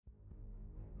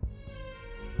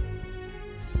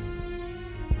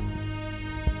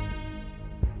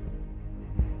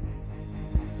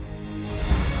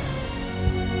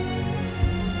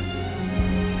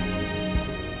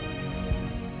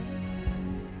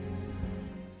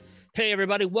Hey,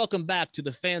 everybody, welcome back to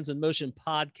the Fans in Motion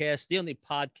podcast, the only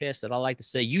podcast that I like to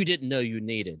say you didn't know you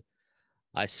needed.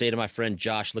 I say to my friend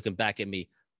Josh, looking back at me,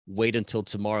 wait until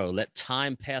tomorrow. Let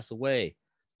time pass away.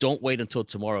 Don't wait until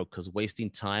tomorrow because wasting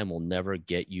time will never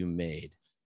get you made.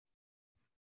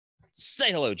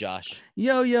 Say hello, Josh.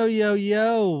 Yo, yo, yo,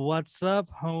 yo. What's up,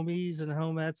 homies and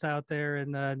homettes out there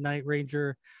in the Night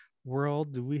Ranger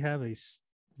world? Do we have a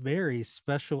very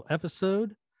special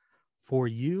episode for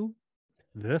you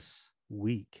this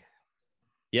week?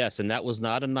 Yes, and that was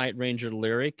not a Night Ranger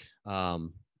lyric.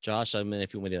 Josh, I mean,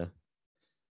 if you want to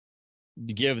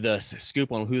give the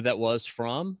scoop on who that was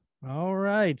from. All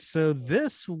right. So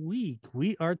this week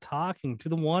we are talking to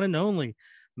the one and only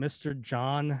Mr.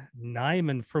 John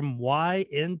Nymann from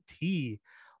YNT,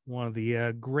 one of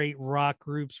the great rock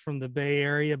groups from the Bay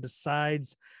Area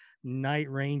besides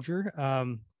Night Ranger.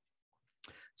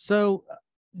 So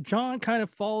John kind of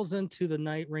falls into the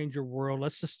Night Ranger world.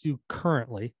 Let's just do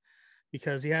currently,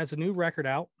 because he has a new record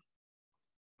out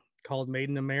called Made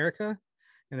in America.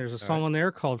 And there's a song on there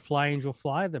called Fly Angel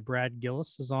Fly that Brad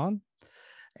Gillis is on.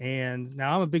 And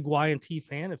now I'm a big YNT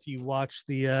fan. If you watch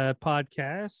the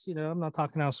podcast, you know, I'm not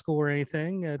talking out school or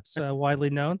anything. It's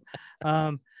widely known. So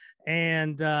I'm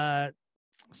a,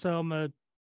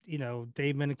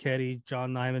 Dave Menichetti,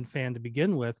 John Nymann fan to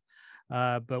begin with.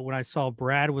 But when I saw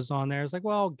Brad was on there, I was like,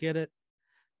 well, I'll get it.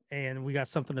 And we got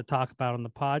something to talk about on the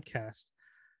podcast.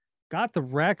 Got the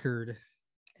record,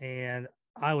 and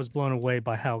I was blown away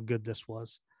by how good this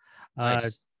was.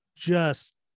 Nice.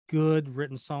 Just good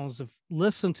written songs. If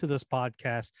listen to this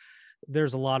podcast,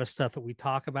 there's a lot of stuff that we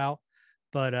talk about,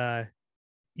 but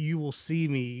you will see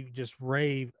me just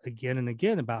rave again and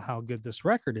again about how good this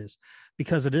record is,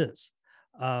 because it is.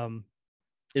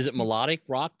 Is it melodic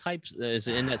rock types? Is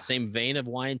it in that same vein of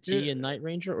YNT and Night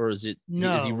Ranger, or is it?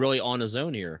 No, is he really on his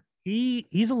own here?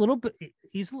 It's a little bit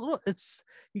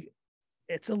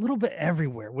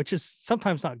everywhere, which is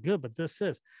sometimes not good, but this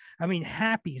is. I mean,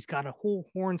 Happy's got a whole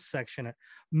horn section.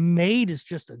 Made is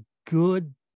just a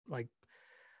good,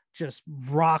 just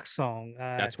rock song.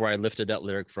 That's where I lifted that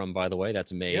lyric from, by the way.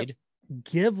 That's Made. Yep.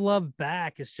 Give Love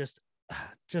Back is just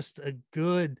a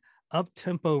good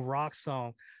up-tempo rock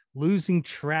song. Losing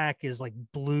Track is like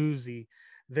bluesy.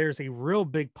 There's a real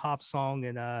big pop song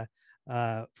in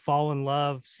Fall in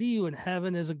Love. See You in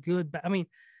Heaven is a good. I mean,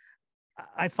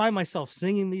 I find myself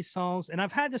singing these songs, and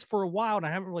I've had this for a while, and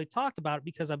I haven't really talked about it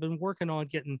because I've been working on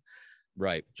getting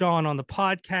John on the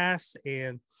podcast.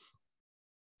 And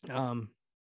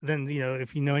then,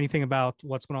 if you know anything about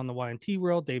what's going on in the YNT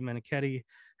world, Dave Menichetti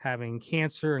having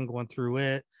cancer and going through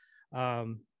it,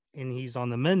 and he's on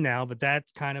the mend now, but that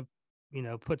kind of,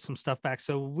 put some stuff back.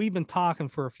 So we've been talking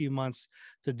for a few months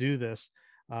to do this.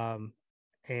 But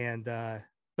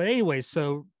anyway,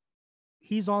 so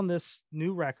he's on this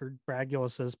new record. Brad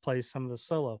Gillis plays some of the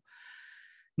solo.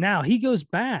 Now he goes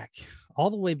back all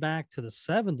the way back to the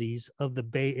 70s of the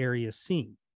Bay Area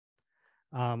scene.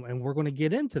 And we're going to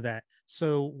get into that.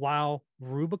 So while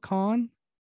Rubicon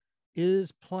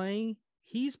is playing,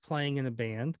 he's playing in a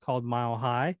band called Mile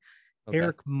High. Okay.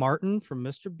 Eric Martin from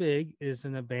Mr. Big is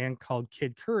in a band called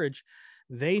Kid Courage.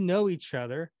 They know each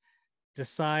other,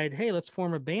 decide, hey, let's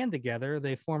form a band together.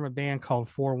 They form a band called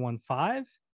 415,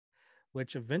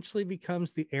 which eventually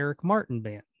becomes the Eric Martin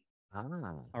Band.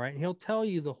 All right. And he'll tell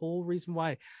you the whole reason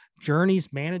why.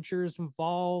 Journey's manager is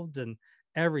involved and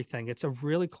everything. It's a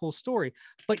really cool story.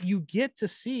 But you get to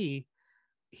see,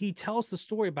 he tells the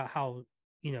story about how,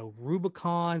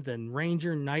 Rubicon, then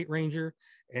Ranger, Night Ranger,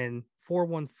 and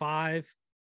 415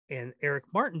 and Eric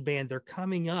Martin Band, they're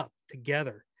coming up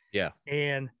together. Yeah.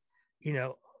 And,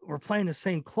 we're playing the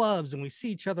same clubs and we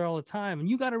see each other all the time. And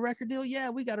you got a record deal? Yeah,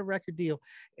 we got a record deal.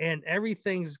 And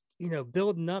everything's,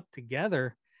 building up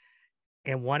together.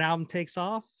 And one album takes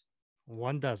off,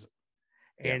 one doesn't.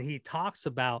 Yeah. And he talks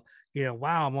about,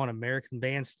 wow, I'm on American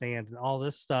Bandstand and all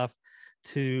this stuff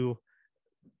to,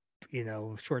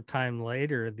 a short time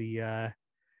later, the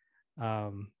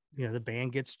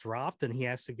band gets dropped and he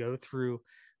has to go through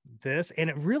this. And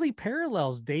it really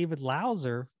parallels David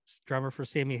Lauser, drummer for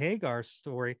Sammy Hagar's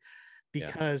story,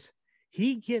 because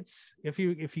he gets, if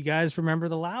you guys remember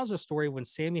the Lauser story, when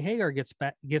Sammy Hagar gets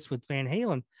with Van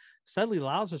Halen, suddenly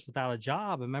Lauser's without a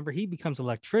job. Remember, he becomes an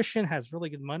electrician, has really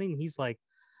good money, and he's like,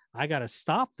 I got to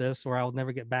stop this or I'll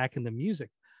never get back into music.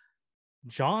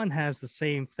 John has the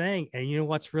same thing. And you know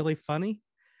what's really funny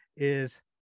is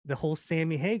the whole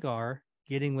Sammy Hagar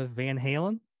getting with Van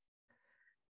Halen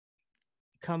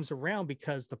comes around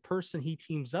because the person he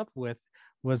teams up with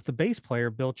was the bass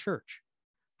player, Bill Church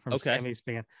from Sammy's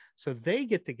band. So they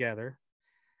get together.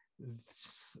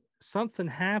 Something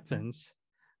happens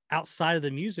outside of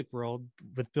the music world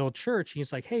with Bill Church.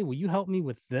 He's like, hey, will you help me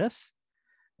with this?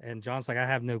 And John's like, I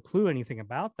have no clue anything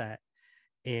about that.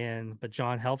 But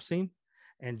John helps him,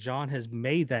 and John has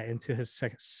made that into his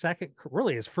second,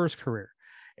 really his first career.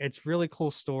 It's really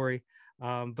cool story.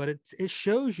 But it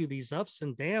shows you these ups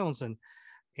and downs and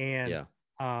in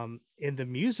the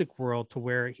music world, to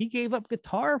where he gave up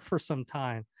guitar for some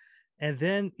time. And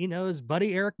then, his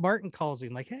buddy Eric Martin calls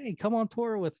him like, hey, come on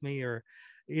tour with me, or,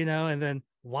 and then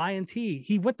Y&T,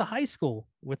 he went to high school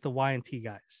with the Y&T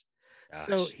guys. Gosh.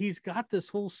 So he's got this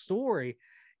whole story,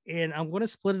 and I'm going to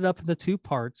split it up into two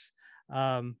parts.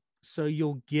 So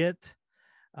you'll get,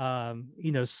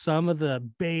 some of the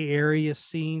Bay Area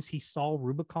scenes. He saw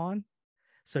Rubicon.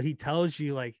 So he tells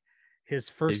you like his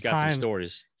first time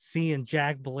stories seeing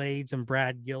Jack Blades and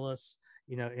Brad Gillis,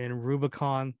 in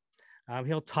Rubicon.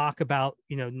 He'll talk about,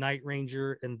 Night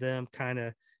Ranger and them kind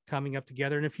of coming up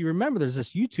together. And if you remember, there's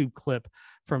this YouTube clip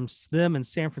from them in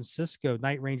San Francisco,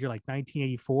 Night Ranger, like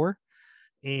 1984.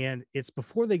 And it's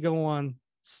before they go on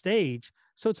stage.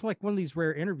 So it's like one of these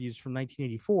rare interviews from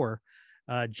 1984.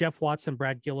 Jeff Watson,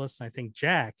 Brad Gillis, I think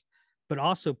Jack. But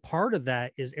also part of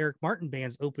that is Eric Martin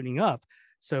band's opening up.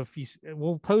 So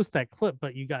we'll post that clip,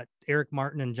 but you got Eric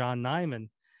Martin and John Nymann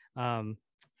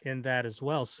in that as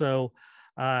well. So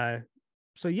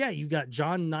yeah, you got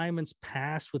John Nymann's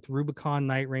past with Rubicon,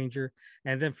 Night Ranger,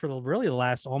 and then for the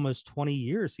last almost 20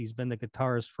 years, he's been the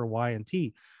guitarist for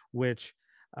Y&T, which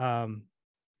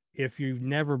if you've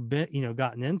never been,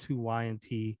 gotten into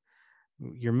Y&T,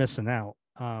 you're missing out.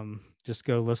 Just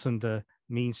go listen to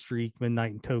Mean Streak,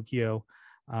 Midnight in Tokyo,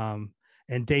 and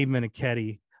Dave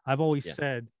Meniketti. I've always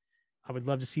said I would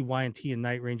love to see Y&T and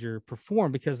Night Ranger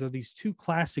perform, because they're these two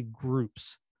classic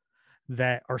groups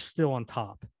that are still on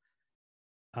top.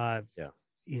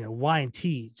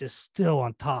 Y&T just still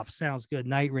on top, sounds good.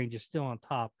 Night Ranger still on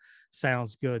top,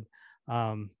 sounds good.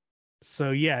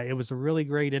 So yeah, it was a really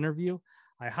great interview.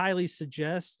 I highly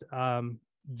suggest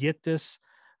get this,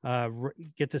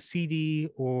 get the CD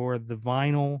or the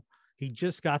vinyl. He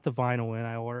just got the vinyl in.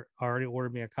 I already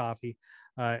ordered me a copy,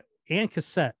 and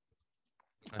cassette.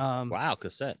 Wow,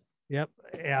 cassette. Yep.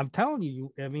 And I'm telling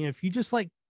you, I mean, if you just like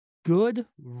good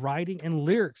writing and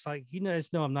lyrics, like, you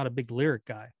guys know I'm not a big lyric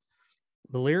guy.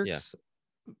 The lyrics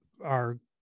are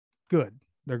good.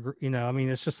 They're, I mean,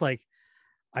 it's just like,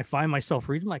 I find myself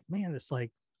reading like, man, it's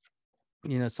like,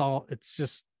 it's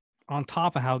just on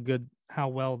top of how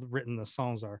well written the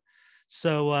songs are.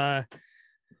 So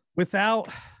without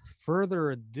further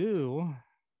ado,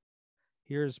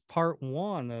 here's part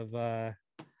one of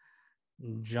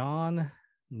John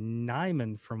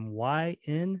Nymann from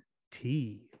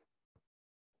Y&T.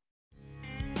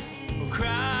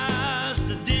 Christ,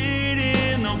 I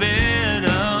didn't know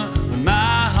better when my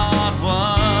heart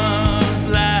was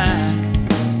black.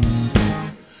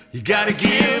 You gotta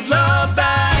give love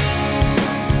back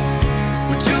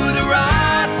to the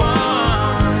right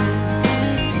one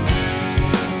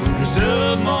who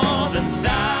deserves more than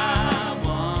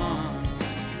someone.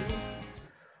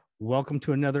 Welcome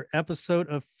to another episode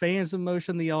of Fans of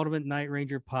Motion, the Ultimate Night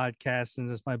Ranger podcast. And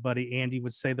as my buddy Andy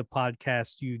would say, the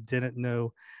podcast you didn't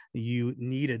know you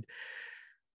needed.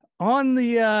 On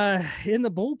the in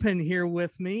the bullpen here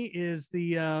with me is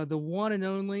the one and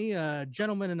only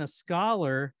gentleman and a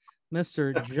scholar,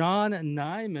 Mr. John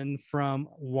Nymann from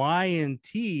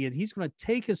Y&T, and he's going to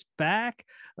take us back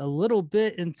a little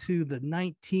bit into the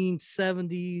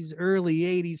 1970s, early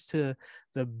 80s to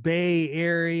the Bay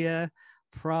Area.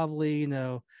 Probably,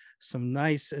 some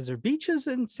nice. Is there beaches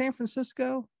in San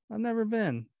Francisco? I've never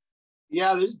been.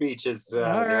 Yeah, there's beaches.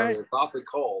 They're awfully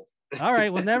cold. All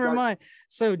right, well, never mind.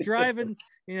 So driving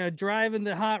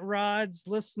the hot rods,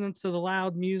 listening to the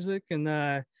loud music,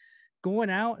 and going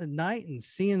out at night and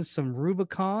seeing some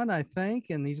Rubicon, I think.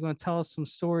 And he's going to tell us some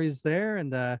stories there.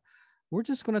 And we're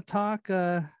just going to talk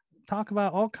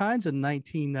about all kinds of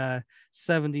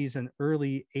 1970s and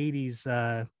early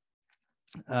 80s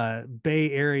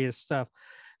Bay Area stuff.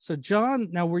 So, John,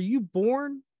 now, were you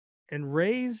born and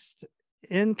raised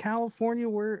in California?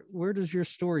 Where does your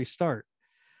story start?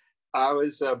 I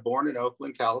was born in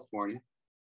Oakland, California,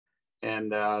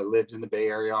 and lived in the Bay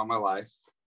Area all my life.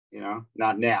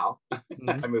 Not now. Mm-hmm.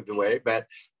 I moved away, but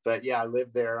yeah, I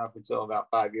lived there up until about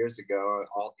 5 years ago,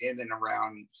 all in and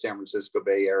around San Francisco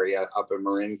Bay Area, up in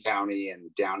Marin County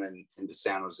and down into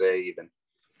San Jose even.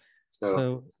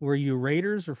 So were you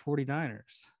Raiders or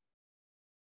 49ers?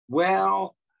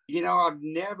 Well, I've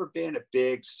never been a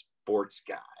big sports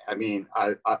guy. I mean,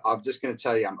 I'm just going to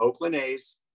tell you, I'm Oakland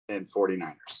A's and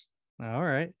 49ers. All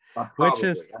right. Probably.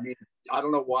 I mean, I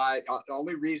don't know why. The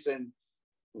only reason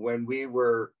when we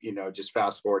were, just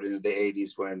fast forward into the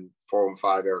 80s, when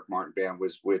 415 Eric Martin Band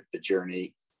was with the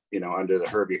Journey, under the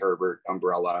Herbie Herbert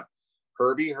umbrella.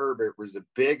 Herbie Herbert was the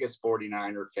biggest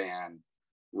 49er fan,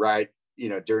 right?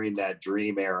 During that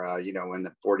dream era,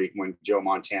 when Joe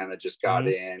Montana just got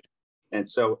in. And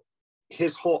so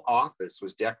his whole office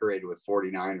was decorated with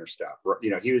 49er stuff.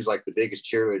 He was like the biggest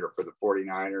cheerleader for the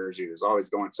 49ers. He was always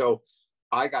going. So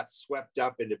I got swept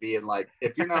up into being like,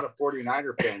 if you're not a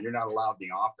 49er fan, you're not allowed in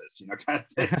the office, kind of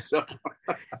thing. So,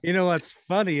 what's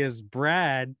funny is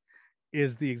Brad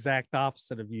is the exact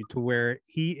opposite of you, to where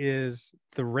he is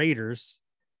the Raiders.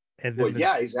 And then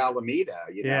he's Alameda,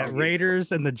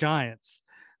 Raiders and the Giants.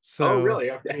 So,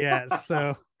 really? Okay. Yeah.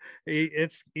 So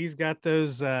he's got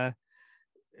those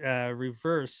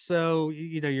reverse. So,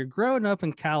 you're growing up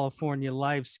in California,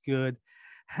 life's good.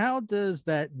 How does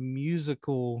that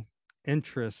musical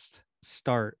interest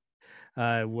start?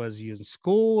 Was you in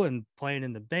school and playing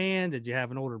in the band? Did you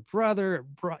have an older brother,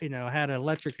 had an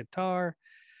electric guitar?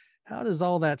 How does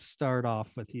all that start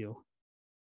off with you?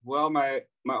 Well, my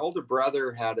older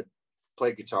brother had to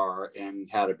play guitar and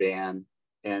had a band,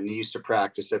 and he used to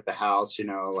practice at the house,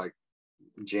 like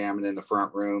jamming in the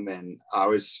front room. And I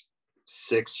was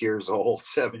 7 years old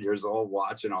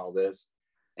watching all this.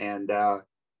 And I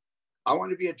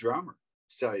wanted to be a drummer,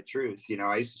 to tell you the truth.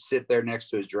 I used to sit there next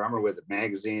to his drummer with a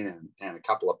magazine and a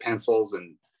couple of pencils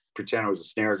and pretend it was a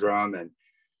snare drum.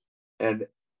 And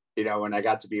when I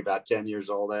got to be about 10 years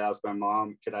old, I asked my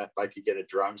mom, if I could get a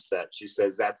drum set. She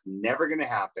says, that's never going to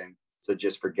happen. So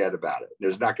just forget about it.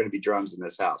 There's not going to be drums in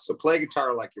this house. So play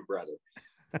guitar like your brother.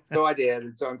 So I did.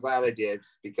 And so I'm glad I did,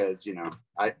 because,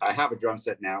 I have a drum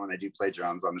set now and I do play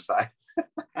drums on the side,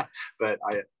 but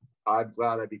I'm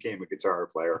glad I became a guitar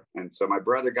player. And so my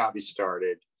brother got me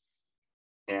started,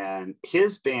 and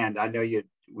his band, I know you'd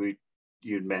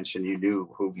mentioned, you knew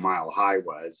who Mile High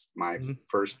was, my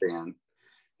first band.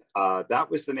 That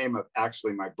was the name of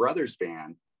actually my brother's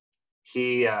band.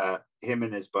 Him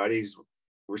and his buddies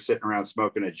were sitting around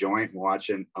smoking a joint and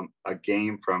watching a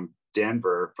game from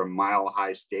Denver, from Mile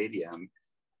High Stadium.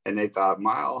 And they thought,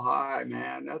 Mile High,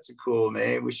 man, that's a cool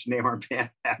name. We should name our band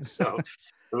that. So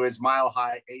it was Mile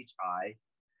High HI.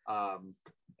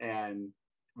 And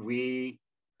we,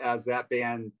 as that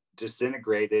band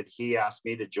disintegrated, he asked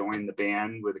me to join the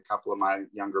band with a couple of my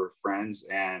younger friends.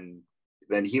 And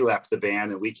then he left the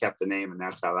band and we kept the name, and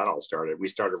that's how that all started. We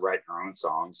started writing our own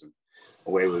songs and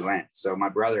away we went. So my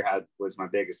brother was my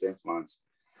biggest influence.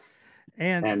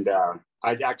 And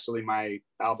my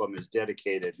album is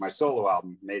dedicated, my solo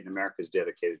album, Made in America, is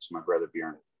dedicated to my brother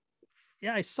Bjorn.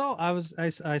 Yeah, I saw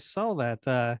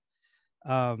that.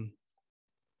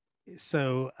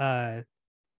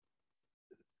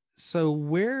 So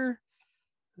where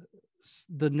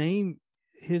the name,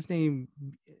 his name,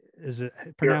 is it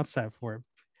pronounce that for him?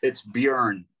 It's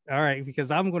Bjorn. All right,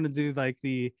 because I'm going to do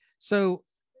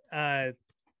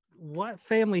what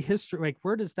family history, like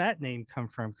where does that name come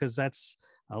from? Because that's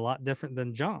a lot different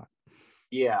than John.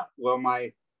 Yeah, well,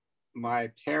 my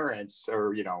parents,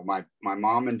 or my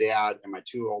mom and dad and my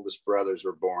two oldest brothers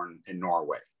were born in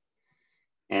Norway,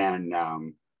 and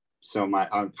so I'm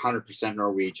 100%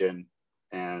 Norwegian,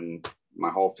 and my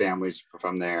whole family's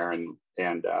from there, and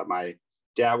my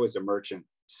dad was a merchant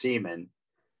seaman,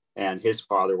 and his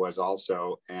father was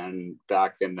also. And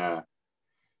back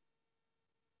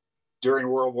during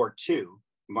World War II,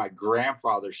 my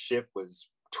grandfather's ship was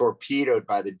torpedoed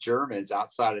by the Germans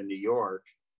outside of New York,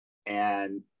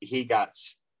 and he got,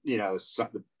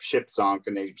 the ship sunk,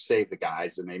 and they saved the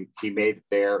guys, and he made it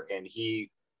there, and he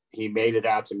made it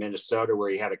out to Minnesota, where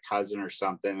he had a cousin or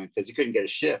something, because he couldn't get a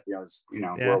ship,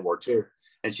 World War II.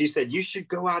 And she said, you should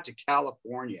go out to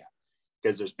California,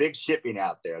 because there's big shipping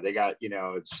out there. They got,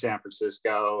 San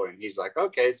Francisco. And he's like,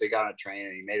 okay. So he got on a train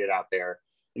and he made it out there,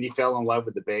 and he fell in love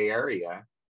with the Bay Area,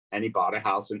 and he bought a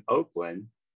house in Oakland.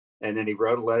 And then he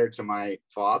wrote a letter to my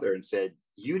father and said,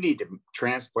 you need to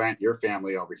transplant your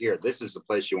family over here. This is the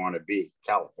place you want to be,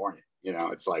 California.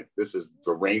 It's like, this is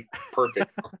the rain,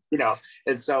 perfect,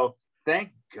 And so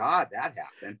thank God that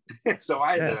happened. So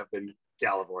I ended up in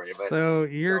California. But so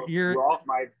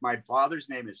my father's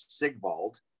name is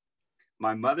Sigvald.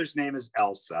 My mother's name is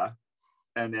Elsa.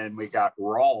 And then we got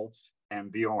Rolf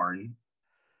and Bjorn.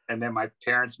 And then my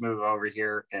parents moved over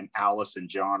here, and Alice and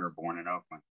John are born in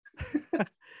Oakland.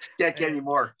 Can't get any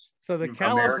more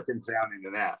American sounding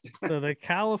than that. So the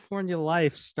California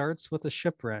life starts with a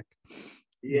shipwreck.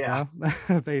 Yeah.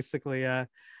 Basically.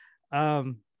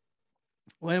 When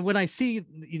I see,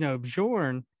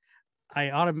 Bjorn, I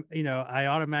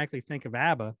automatically think of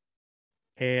ABBA.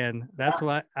 And that's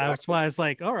why I was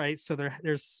like, all right, so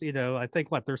there's, you know, I think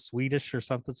they're Swedish or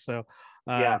something. So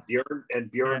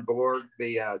Björn Borg,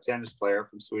 the tennis player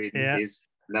from Sweden. Yeah. He's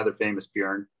another famous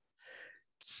Björn.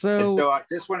 So I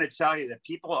just want to tell you that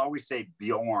people always say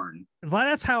Bjorn. Well,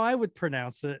 that's how I would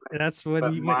pronounce it. That's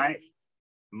when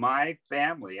my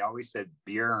family always said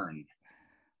Björn.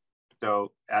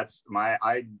 So that's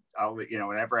I'll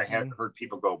whenever I heard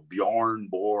people go Bjorn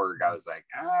Borg, I was like,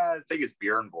 I think it's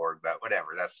Björn Borg, but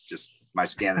whatever. That's just my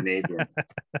Scandinavian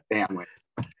family.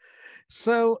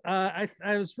 So I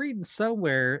was reading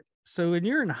somewhere. So when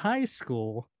you're in high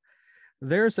school,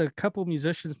 there's a couple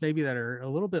musicians maybe that are a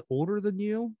little bit older than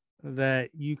you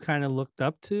that you kind of looked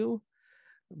up to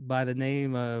by the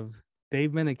name of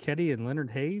Dave Meniketti and Leonard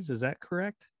Hayes. Is that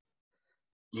correct?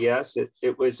 Yes,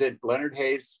 it was it. Leonard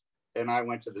Hayes and I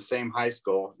went to the same high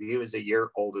school. He was a year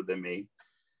older than me.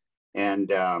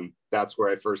 And that's where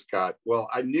I first got, well,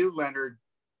 I knew Leonard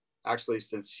actually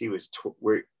since he was,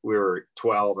 we were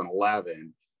 12 and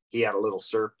 11. He had a little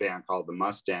surf band called the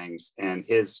Mustangs, and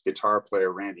his guitar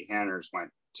player, Randy Hanners, went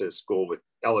to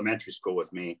elementary school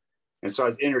with me. And so I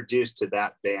was introduced to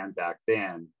that band back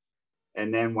then.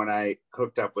 And then when I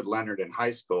hooked up with Leonard in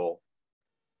high school,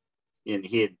 and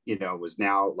he had, was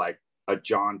now like a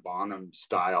John Bonham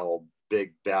style,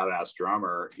 big badass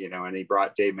drummer, and he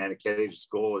brought Dave Meniketti to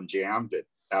school and jammed it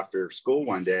after school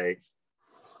one day.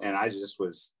 And I just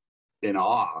was in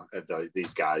awe of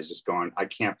these guys, just going, I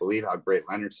can't believe how great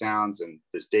Leonard sounds. And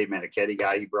this Dave Meniketti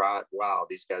guy he brought, wow,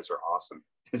 these guys are awesome.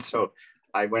 And so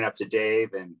I went up to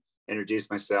Dave and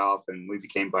introduced myself, and we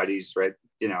became buddies right,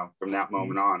 from that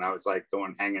moment on. I was like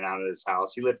hanging out at his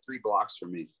house. He lived 3 blocks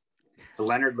from me. So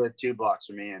Leonard lived 2 blocks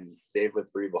from me, and Dave lived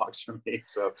 3 blocks from me.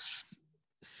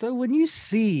 So when you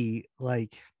see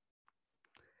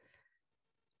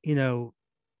you're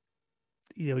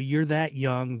that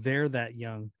young, they're that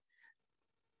young,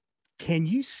 can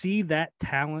you see that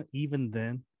talent even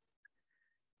then?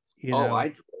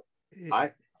 I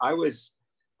was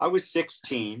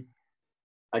 16,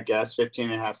 I guess 15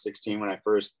 and a half, 16 when I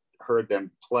first heard them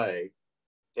play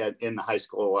in the high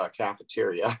school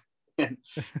cafeteria.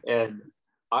 and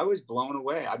I was blown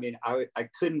away. I mean, I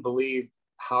couldn't believe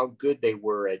how good they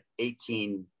were at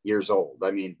 18 years old.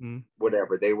 I mean,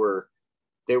 whatever, they were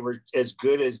as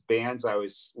good as bands I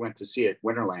went to see at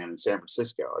Winterland in San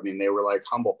Francisco. I mean, they were like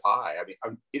humble pie. I mean,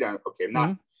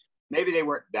 maybe they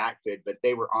weren't that good, but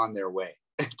they were on their way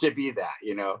to be that,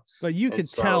 But you could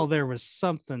tell there was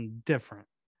something different.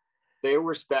 They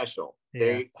were special. Yeah.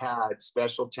 They had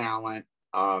special talent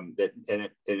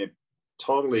it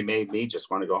totally made me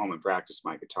just want to go home and practice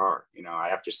my guitar.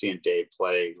 After seeing Dave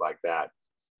play like that,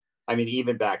 I mean,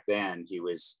 even back then he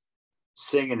was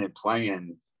singing and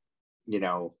playing,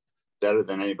 better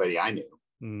than anybody I knew,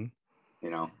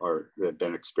 or that had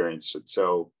been experienced.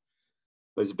 So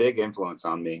it was a big influence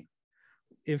on me.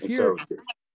 Let's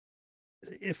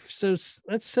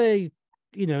say,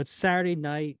 it's Saturday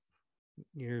night,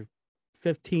 you're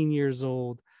 15 years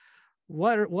old.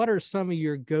 What are some of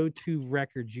your go-to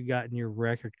records you got in your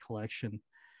record collection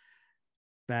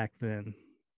back then?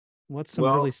 What's some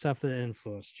really stuff that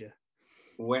influenced you?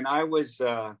 When I was,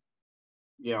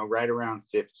 right around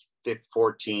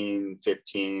 14,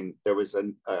 15, there was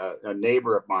a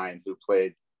neighbor of mine who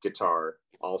played guitar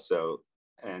also,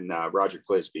 and Roger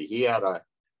Clisby. He had a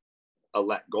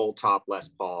gold top Les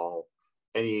Paul,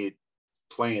 and he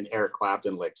playing Eric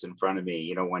Clapton licks in front of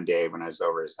me, one day when I was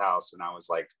over his house, and I was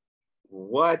like,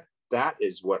 what? That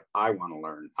is what I want to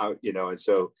learn. And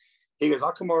so he goes,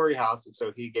 I'll come over to your house. And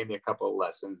so he gave me a couple of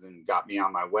lessons and got me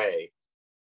on my way.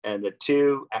 And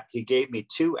he gave me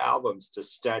 2 albums to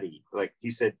study. Like he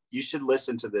said, you should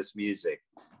listen to this music.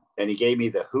 And he gave me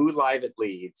the Who Live at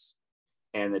Leeds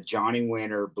and the Johnny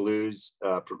Winter blues,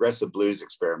 progressive blues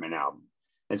experiment album.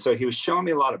 And so he was showing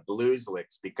me a lot of blues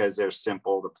licks because they're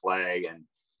simple to play.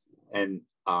 And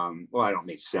well, I don't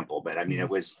mean simple, but I mean, it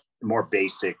was more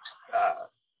basic,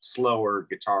 slower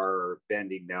guitar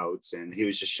bending notes. And he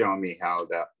was just showing me how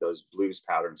those blues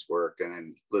patterns worked, and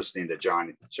then listening to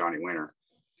Johnny Winter.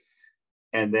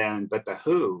 And then, but the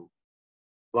Who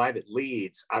Live at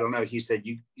Leeds, I don't know. He said,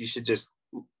 you should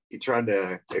he tried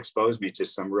to expose me to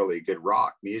some really good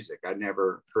rock music. I'd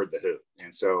never heard the Who.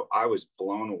 And so I was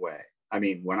blown away. I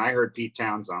mean, when I heard Pete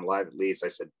Townsend on Live at Leeds, I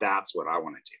said, that's what I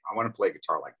want to do. I want to play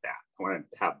guitar like that. I want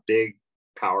to have big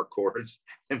power chords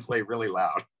and play really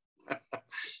loud.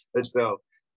 And so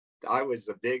I was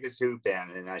the biggest Who fan,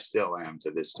 and I still am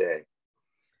to this day.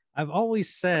 I've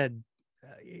always said,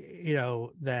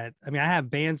 that, I mean, I have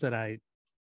bands that are,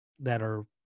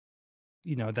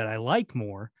 that I like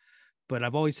more, but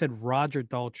I've always said Roger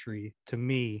Daltrey to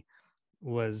me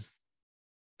was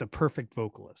the perfect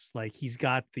vocalist. Like he's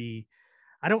got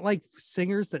I don't like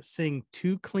singers that sing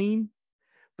too clean,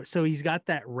 but so he's got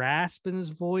that rasp in his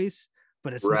voice,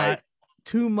 but it's Right. not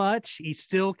too much. He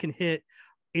still can hit,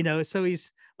 so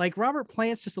he's like Robert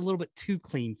Plant's just a little bit too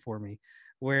clean for me,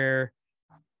 where,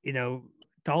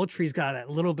 Daltrey's got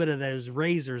a little bit of those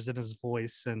razors in his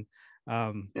voice. And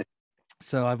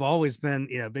so I've always been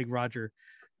a big Roger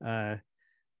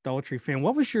Daltrey fan.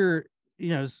 What was your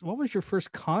first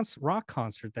rock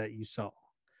concert that you saw?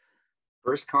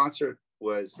 First concert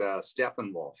was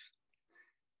Steppenwolf,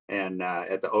 and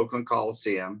at the Oakland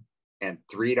Coliseum, and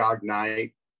Three Dog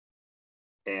Night,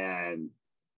 and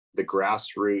the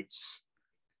Grassroots,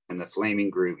 and the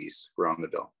Flaming Groovies were on the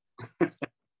bill.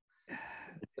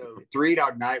 So Three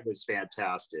Dog Night was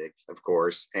fantastic, of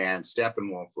course, and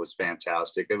Steppenwolf was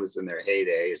fantastic. It was in their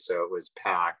heyday, so it was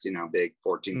packed, big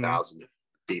 14,000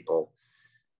 people.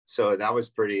 So that was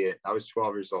pretty. I was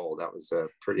 12 years old. That was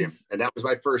and that was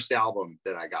my first album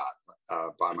that I got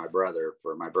by my brother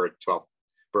for my 12th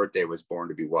birthday. Was Born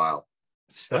to Be Wild.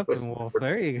 Steppenwolf.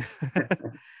 There you go.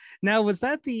 Now, was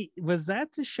that the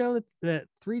show that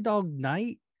Three Dog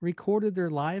Night recorded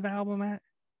their live album at?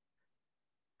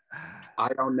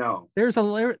 I don't know. There's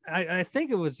I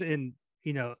think it was it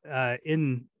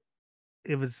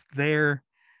was there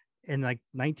in like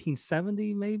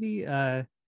 1970 maybe.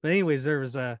 But anyways, there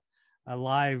was a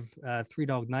live Three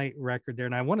Dog Night record there,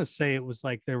 and I want to say it was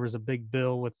like there was a big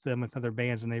bill with them with other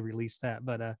bands, and they released that.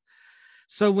 But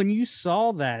so when you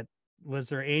saw that, was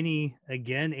there any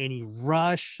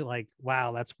rush, like,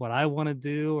 wow, that's what I want to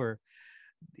do, or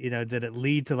did it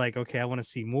lead to like, okay, I want to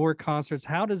see more concerts?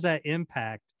 How does that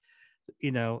impact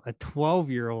a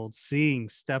 12-year-old seeing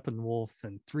Steppenwolf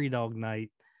and Three Dog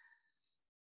Night?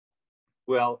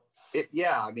 Well,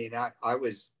 I mean, I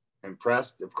was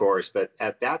impressed, of course, but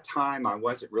at that time I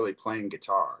wasn't really playing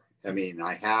guitar. I mean,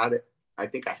 I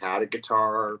think I had a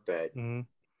guitar, but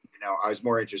I was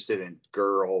more interested in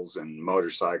girls and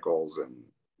motorcycles, and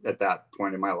at that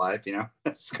point in my life,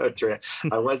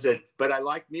 I wasn't, but I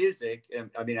liked music. And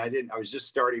I mean, I was just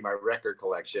starting my record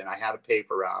collection. I had a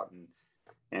paper out,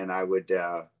 and I would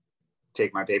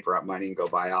take my paper out money and go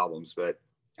buy albums, but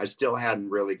I still hadn't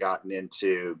really gotten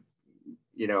into,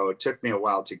 it took me a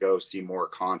while to go see more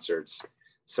concerts.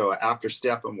 So after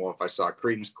Steppenwolf, I saw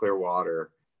Creedence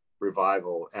Clearwater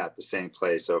Revival at the same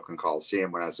place, Oakland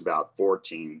Coliseum, when I was about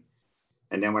 14.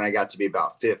 And then when I got to be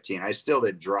about 15, I still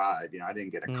didn't drive. I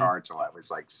didn't get a car until I was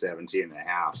like 17 and a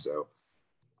half. So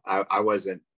I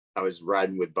was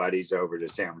riding with buddies over to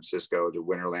San Francisco to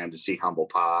Winterland to see Humble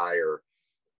Pie or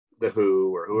The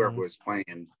Who or whoever was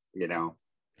playing,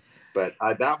 But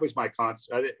that was my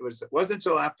concert. It wasn't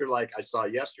until after, like, I saw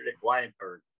Yesterday,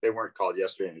 or they weren't called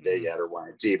Yesterday and Today yet, or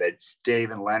YNT, but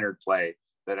Dave and Leonard play,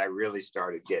 that I really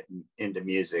started getting into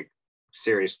music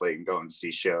seriously and going to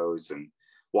see shows and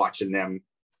watching them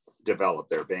develop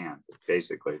their band,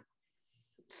 basically.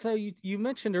 So you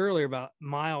mentioned earlier about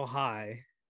Mile High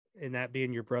and that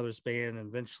being your brother's band, and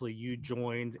eventually you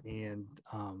joined and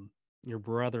your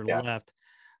brother left.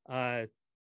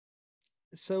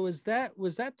 So was that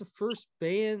the first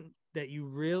band that you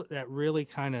really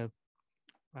kind of,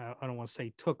 I don't want to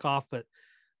say took off, but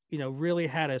really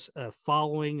had a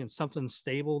following and something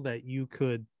stable that you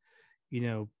could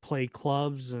play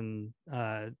clubs and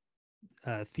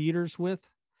theaters with?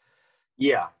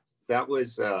 Yeah, that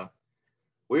was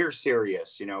we were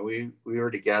serious. We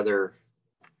were together.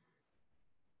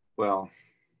 Well,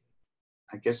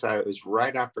 I guess it was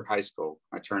right after high school.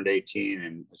 I turned 18,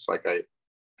 and it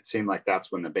seemed like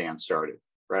that's when the band started,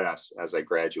 right as I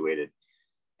graduated.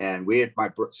 And we had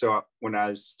so when I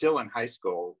was still in high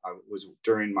school, I was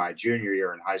during my junior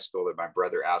year in high school that my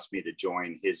brother asked me to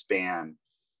join his band,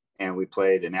 and we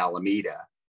played in Alameda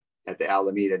at the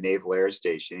Alameda Naval Air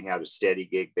Station. He had a steady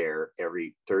gig there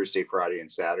every Thursday, Friday, and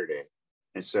Saturday.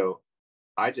 And so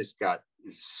I just got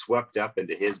swept up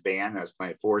into his band. I was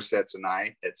playing 4 sets a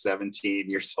night at 17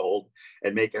 years old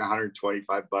and making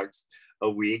 $125 a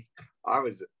week. That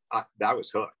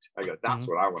was hooked. I go, that's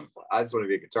what I want to play. I just want to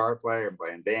be a guitar player and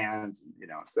playing bands,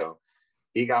 so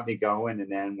he got me going.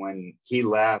 And then when he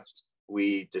left,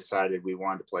 we decided we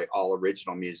wanted to play all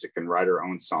original music and write our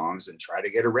own songs and try to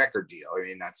get a record deal. I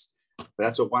mean, that's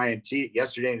what YNT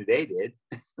Yesterday and Today did.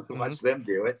 Watch them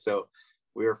do it. So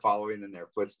we were following in their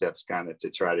footsteps, kind of, to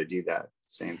try to do that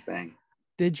same thing.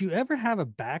 Did you ever have a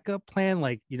backup plan?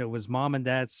 Like, was mom and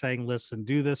dad saying, listen,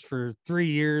 do this for 3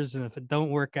 years, and if it don't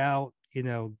work out,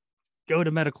 go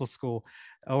to medical school?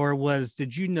 Or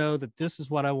did you know that this is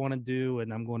what I want to do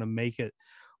and I'm going to make it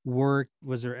work?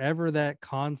 Was there ever that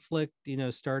conflict,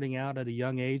 starting out at a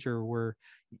young age, or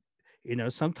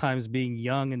sometimes being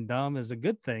young and dumb is a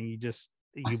good thing.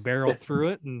 You barrel through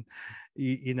it, and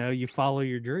you follow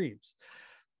your dreams.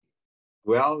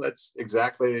 Well, that's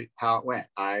exactly how it went.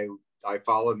 I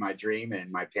followed my dream,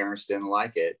 and my parents didn't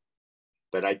like it,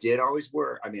 but I did always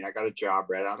work. I mean, I got a job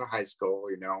right out of high school,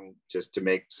 just to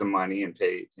make some money and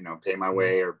pay my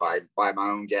way, or buy my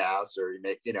own gas, or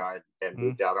and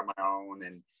moved out on my own.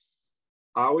 And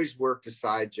I always worked a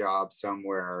side job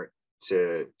somewhere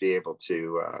to be able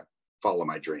to follow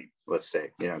my dream, let's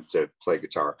say, to play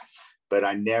guitar. But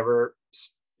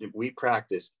we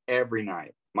practiced every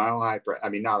night, Mile High. I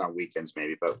mean, not on weekends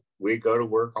maybe, but we'd go to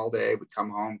work all day. We'd come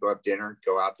home, go have dinner,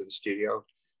 go out to the studio,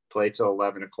 play till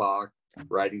 11 o'clock,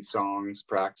 writing songs,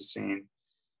 practicing.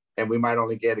 And we might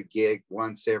only get a gig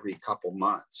once every couple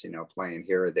months, playing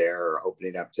here or there, or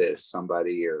opening up to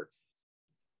somebody.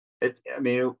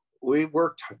 We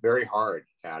worked very hard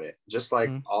at it, just like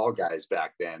all guys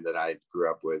back then that I grew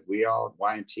up with. We all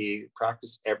Y&T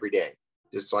practice every day,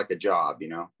 just like a job,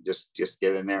 just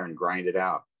get in there and grind it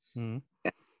out,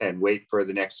 and wait for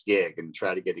the next gig and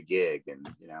try to get a gig. And,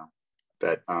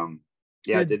 but I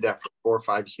did that for 4 or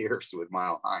 5 years with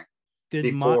Mile High.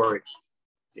 Did Mile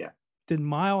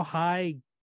High,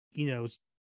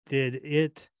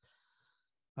 did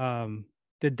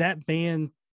that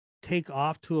band take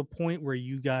off to a point where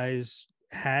you guys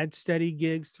had steady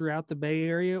gigs throughout the Bay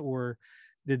Area, or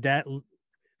did that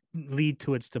lead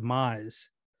to its demise,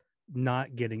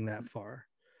 not getting that far?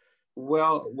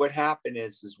 Well, what happened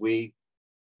is we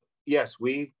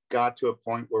got to a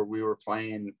point where we were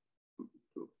playing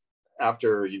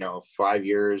after 4 or 5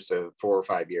 years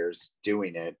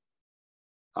doing it.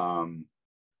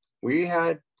 We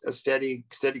had a steady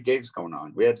gigs going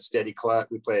on. We had a steady club.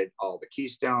 We played all the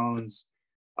Keystones.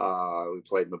 We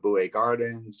played Mabue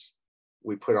Gardens.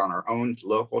 We put on our own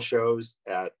local shows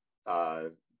at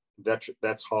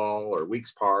Vets Hall or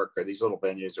Weeks Park, or these little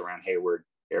venues around Hayward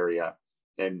area,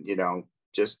 and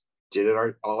just did it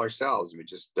all ourselves. We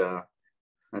just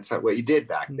that's what you did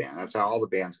back then. That's how all the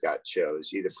bands got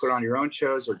shows. You either put on your own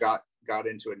shows or got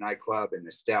into a nightclub and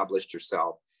established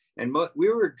yourself. And we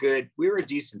were good. We were a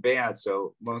decent band.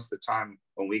 So most of the time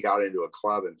when we got into a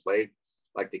club and played,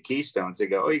 like the Keystones, they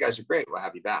go, "Oh, you guys are great. We'll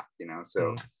have you back."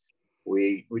 So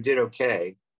we did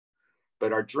okay.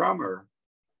 But our drummer,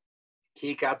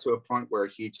 he got to a point where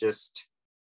he just,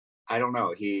 I don't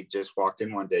know, he just walked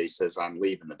in one day. He says, "I'm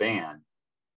leaving the band."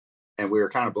 And we were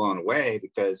kind of blown away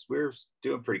because we were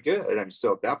doing pretty good. I mean,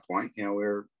 still at that point, we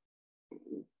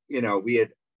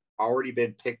had already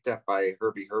been picked up by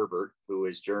Herbie Herbert, who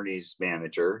was Journey's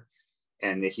manager.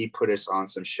 And he put us on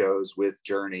some shows with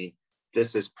Journey.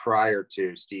 This is prior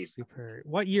to Steve.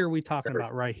 What year are we talking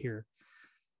about right here?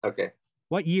 Okay.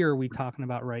 What year are we talking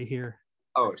about right here?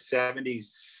 Oh,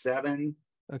 77.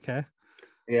 Okay.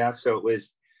 Yeah. So it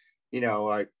was,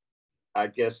 I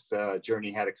guess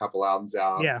Journey had a couple albums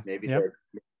out. Yeah. Maybe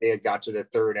they had got to their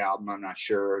third album. I'm not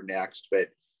sure next, but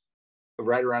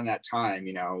right around that time,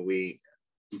 we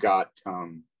got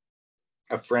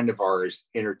a friend of ours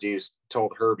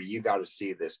told Herbie, "You got to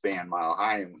see this band Mile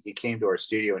High." And he came to our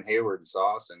studio in Hayward and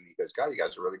saw us, and he goes, "God, you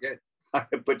guys are really good. I'm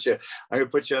gonna put you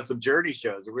on some Journey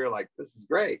shows." And we were like, "This is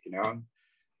great,"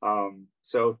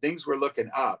 So things were looking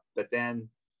up, but then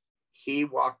he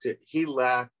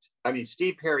left. I mean,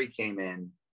 Steve Perry came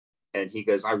in and he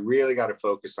goes, "I really got to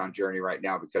focus on Journey right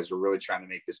now because we're really trying to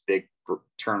make this big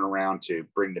turnaround to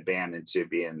bring the band into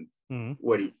being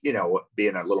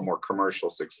being a little more commercial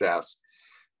success,"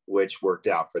 which worked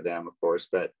out for them, of course.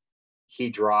 But he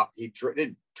dropped this.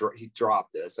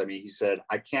 I mean, he said,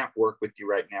 "I can't work with you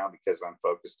right now because I'm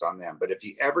focused on them. But if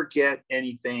you ever get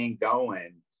anything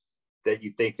going that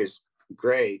you think is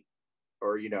great,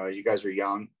 or, you guys are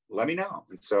young, let me know."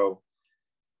 And so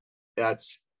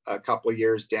that's a couple of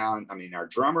years down. I mean, our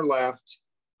drummer left.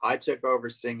 I took over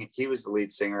singing. He was the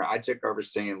lead singer. I took over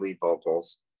singing lead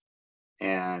vocals.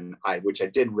 And which I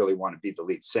didn't really want to be the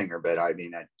lead singer, but I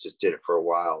mean, I just did it for a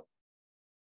while.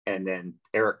 And then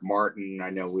Eric Martin,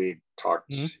 I know we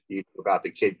talked about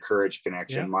the Kid Courage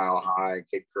connection, Mile High.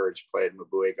 Kid Courage played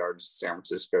Mabue Gardens, San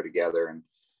Francisco together. And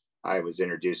I was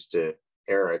introduced to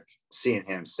Eric, seeing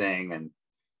him sing, and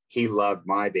he loved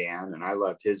my band and I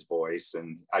loved his voice.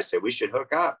 And I said, "We should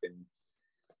hook up." And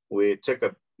we took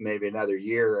maybe another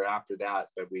year after that,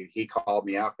 but he called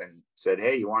me up and said,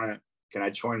 "Hey, can I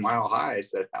join Mile High?" I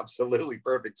said, "Absolutely,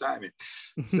 perfect timing."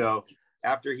 So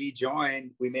after he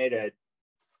joined, we made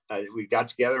we got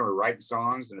together and we're writing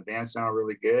songs, and the band sounded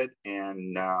really good.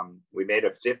 And we made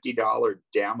a $50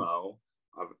 demo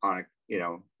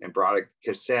and brought a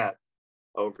cassette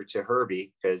over to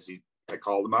Herbie because I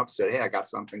called him up, said, hey, I got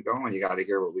something going. You got to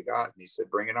hear what we got. And he said,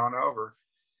 bring it on over.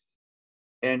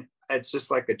 And it's just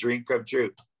like a dream come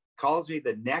true. Calls me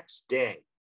the next day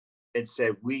and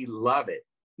said, we love it.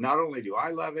 Not only do I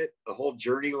love it, the whole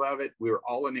Journey love it. We were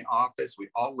all in the office. We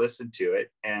all listened to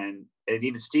it. And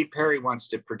even Steve Perry wants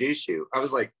to produce you. I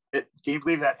was like, can you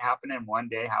believe that happened in one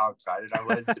day? How excited I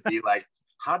was to be like,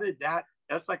 how did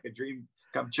that's like a dream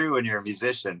come true when you're a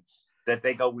musician, that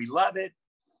they go, we love it.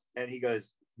 And he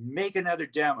goes, make another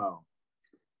demo.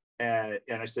 And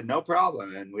I said, no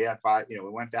problem. And we had 5, we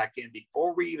went back in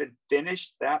before we even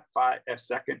finished that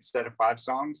second set of 5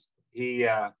 songs. He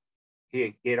had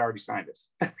already signed us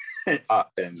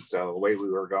up. And so away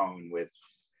we were going with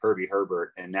Herbie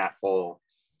Herbert and that whole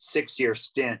 6-year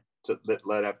stint that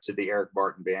led up to the Eric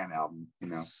Martin Band album,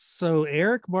 So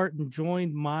Eric Martin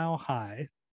joined Mile High.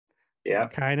 Yeah.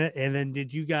 Kind of. And then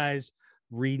did you guys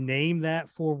rename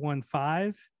that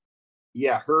 415?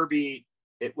 Yeah. Herbie,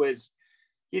 it was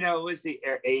the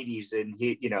 80s, and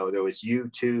there was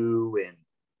U2 and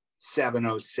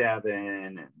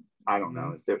 707 and I don't know,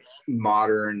 it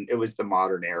was the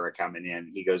modern era coming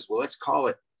in. He goes, well, let's call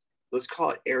it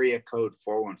area code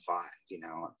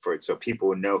 415, so people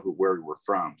would know where we're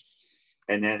from.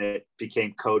 And then it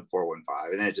became code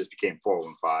 415, and then it just became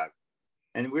 415.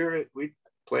 And we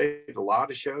played a lot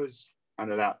of shows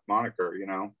under that moniker,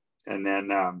 and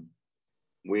then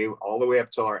we all the way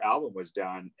up till our album was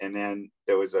done. And then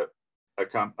there was a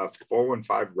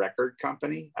 415 record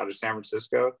company out of San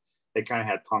Francisco. They kind of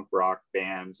had punk rock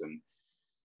bands, and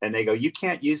they go, you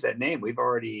can't use that name.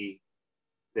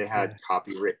 They had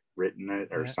copywritten it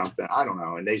or something. I don't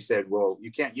know. And they said, well,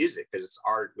 you can't use it because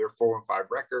we're 415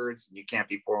 Records, and you can't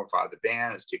be 415 the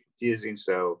band. It's too confusing.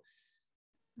 So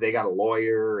they got a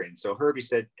lawyer. And so Herbie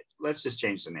said, let's just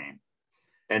change the name.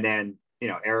 And then,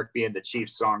 Eric being the chief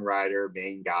songwriter,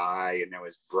 main guy, and there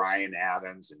was Brian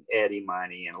Adams and Eddie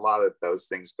Money and a lot of those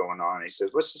things going on. And he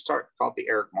says, let's just call it the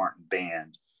Eric Martin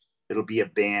Band. It'll be a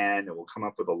band, and we'll come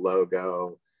up with a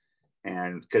logo.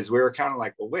 And because we were kind of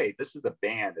like, well, wait, this is a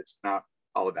band. It's not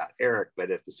all about Eric, but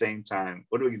at the same time,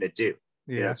 what are we going to do?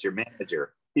 Yeah. It's your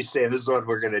manager. He's saying, this is what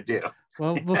we're going to do.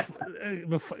 Well,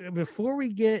 before we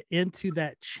get into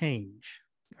that change,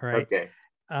 all right. Okay.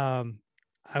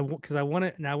 I want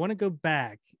to go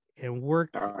back and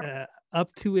work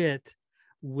up to it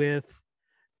with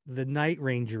the Night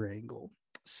Ranger angle.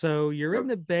 So you're in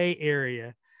the Bay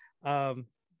Area.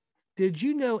 Did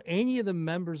you know any of the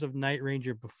members of Night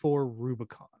Ranger before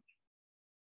Rubicon?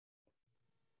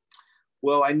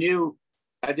 Well, I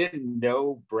didn't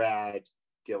know Brad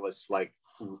Gillis, like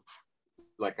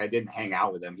I didn't hang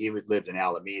out with him. He lived in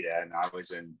Alameda, and I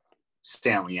was in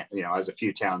Stanley, I was a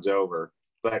few towns over,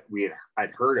 but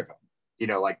I'd heard of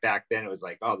him, like back then it was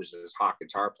like, oh, there's this hot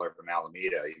guitar player from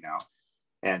Alameda,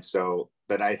 and so,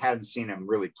 but I hadn't seen him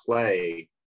really play.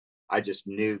 I just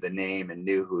knew the name and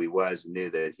knew who he was, and knew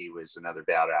that he was another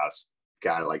badass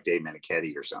guy like Dave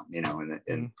Meniketti or something,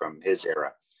 from his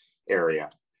area.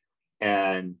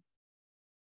 And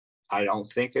I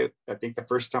think the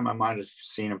first time I might have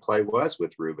seen him play was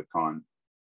with Rubicon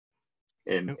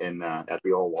at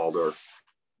the old Waldorf.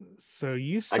 So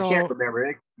you saw, I can't remember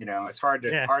it. It's hard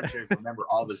to remember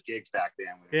all those gigs back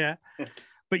then. Yeah.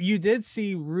 But you did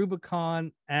see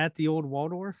Rubicon at the old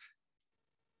Waldorf?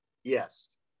 Yes.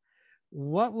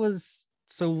 What was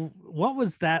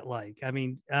that like? I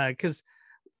mean, because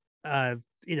here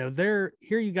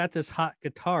you got this hot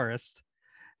guitarist,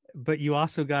 but you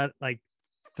also got like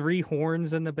 3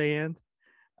 horns in the band,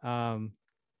 and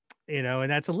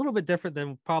that's a little bit different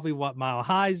than probably what Mile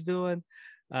High's doing,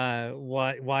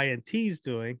 what Y&T's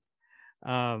doing.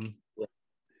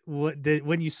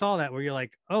 When you saw that, where you're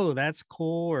like, oh, that's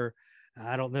cool, or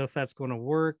I don't know if that's going to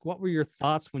work. What were your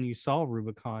thoughts when you saw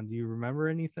Rubicon? Do you remember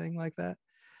anything like that?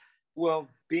 Well,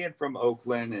 being from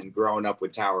Oakland and growing up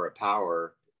with Tower of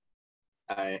Power,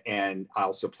 and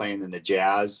also playing in the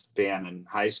jazz band in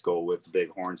high school with the big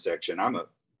horn section, I'm a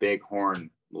big horn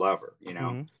lover,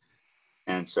 Mm-hmm.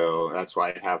 And so that's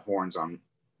why I have horns on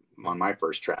my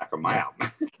first track on my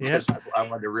album, because I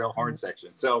wanted a real horn section.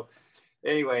 So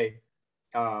anyway,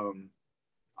 I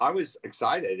was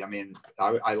excited. I mean,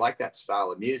 I like that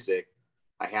style of music.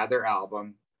 I had their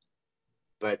album,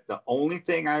 but the only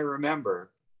thing I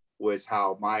remember was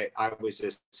how I was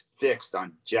just fixed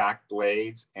on Jack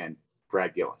Blades and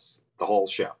Brad Gillis the whole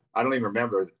show. I don't even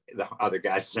remember the other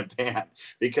guys in the band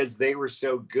because they were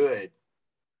so good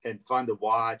and fun to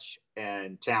watch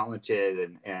and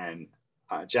talented. And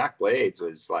Jack Blades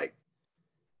was like,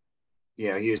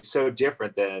 he was so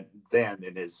different than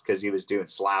because he was doing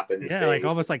slapping his bass, like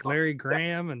almost like Larry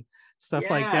Graham and stuff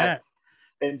like that.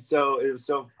 And so it was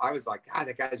I was like, God,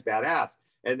 that guy's badass.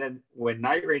 And then when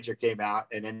Night Ranger came out,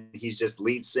 and then he's just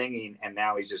lead singing, and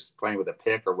now he's just playing with a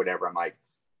pick or whatever. I'm like,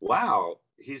 wow,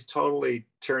 he's totally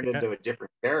turned into a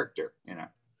different character, you know.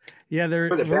 Yeah,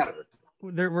 For the better.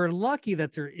 We're lucky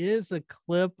that there is a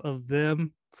clip of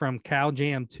them from Cal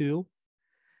Jam 2,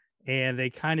 and they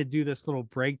kind of do this little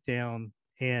breakdown,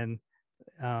 and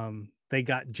they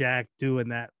got Jack doing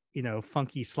that, you know,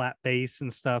 funky slap bass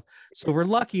and stuff. So we're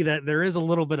lucky that there is a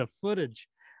little bit of footage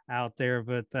out there,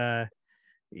 but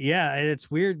yeah, and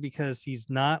it's weird because he's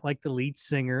not like the lead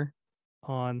singer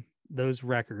on those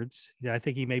records. Yeah, I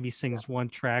think he maybe sings one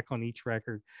track on each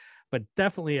record, but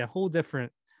definitely a whole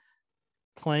different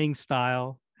playing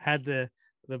style. Had the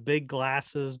big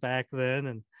glasses back then,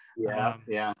 and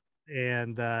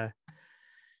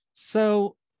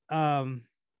so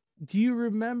do you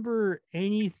remember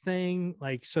anything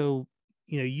like, so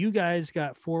you know, you guys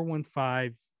got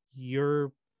 415,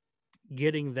 you're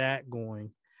getting that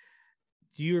going.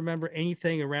 Do you remember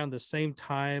anything around the same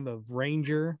time of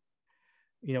Ranger?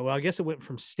 You know, well, I guess it went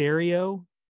from Stereo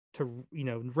to, you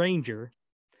know, Ranger,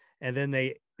 and then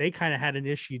they kind of had an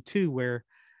issue too, where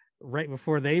right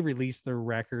before they released their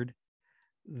record,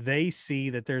 they see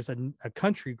that there's a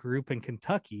country group in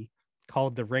Kentucky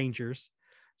called the Rangers.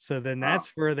 So then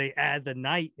that's where they add the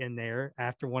night in there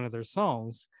after one of their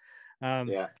songs.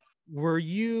 Were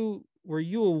you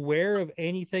aware of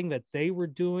anything that they were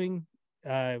doing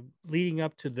leading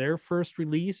up to their first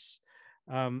release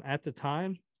at the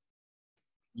time?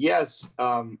 Yes.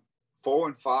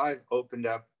 415 opened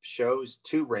up shows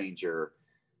to Ranger.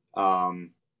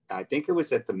 I think it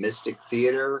was at the Mystic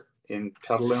Theater in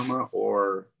Petaluma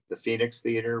or the Phoenix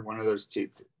Theater, one of those two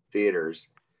theaters.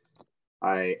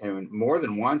 And more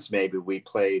than once, maybe we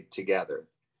played together.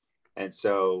 And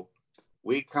so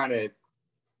we kind of,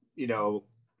 you know,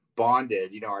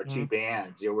 bonded, you know, our two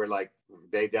bands. You know, we're like,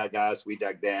 they dug us, we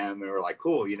dug them. And we were like,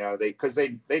 cool, you know, because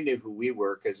they knew who we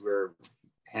were, because we're,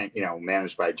 you know,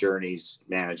 managed by Journey's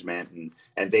management,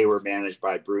 and they were managed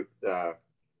by Bruce Cohn,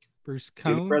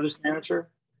 Doobie Brothers manager.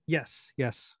 Yes.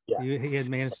 Yeah. He had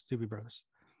managed Doobie Brothers.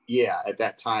 Yeah, at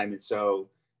that time. And so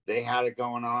they had it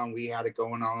going on, we had it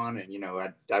going on. And, you know,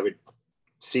 I would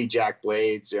see Jack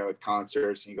Blades, you know, at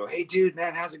concerts, and you go, hey dude,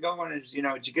 man, how's it going? And, you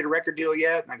know, did you get a record deal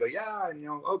yet? And I go, yeah. And, you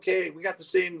know, okay, we got the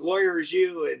same lawyer as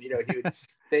you. And, you know, he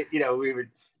would, you know, we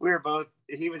were both,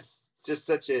 he was just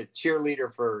such a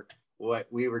cheerleader for what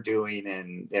we were doing,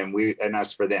 and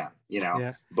us for them, you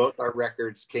know. Both our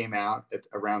records came out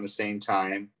around the same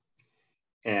time.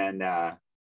 And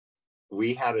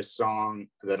we had a song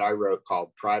that I wrote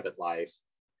called Private Life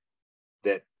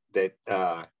that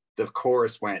the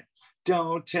chorus went,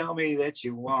 don't tell me that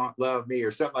you won't love me,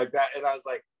 or something like that. And I was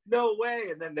like, no way.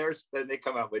 And then they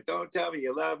come out with, don't tell me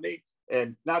you love me.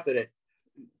 And not that it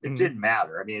didn't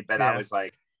matter. I mean, but I was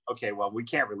like, okay, well, we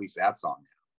can't release that song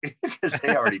now because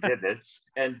they already did it.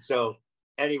 And so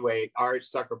anyway, our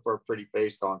Sucker for a Pretty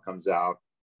Face song comes out,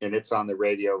 and it's on the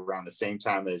radio around the same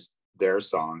time as their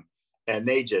song. And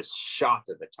they just shot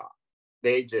to the top.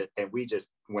 And we just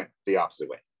went the opposite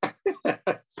way.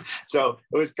 So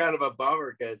it was kind of a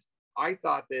bummer, because I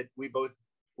thought that we both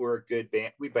were a good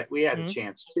band. We had a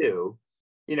chance too.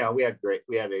 You know,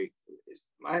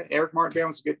 my Eric Martin band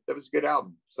was good. That was a good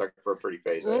album. Sucker for a Pretty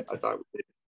Face. I thought we did.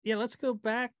 Yeah, let's go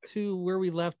back to where we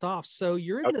left off. So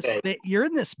you're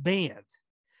in this band,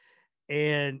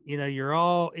 and you know, you're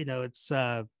all, you know, it's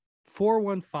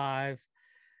 415.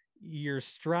 You're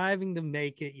striving to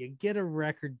make it. You get a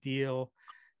record deal.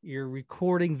 You're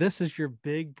recording. This is your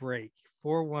big break,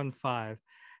 415.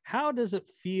 How does it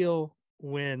feel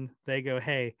when they go,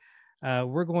 hey,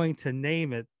 we're going to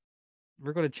name it,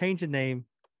 we're going to change the name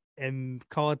and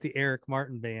call it the Eric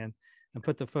Martin Band, and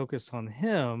put the focus on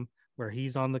him, where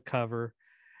he's on the cover?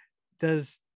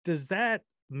 Does that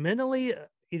mentally,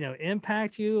 you know,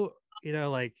 impact you, you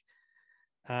know, like,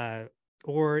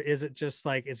 or is it just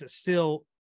like, is it still,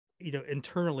 you know,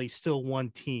 internally still one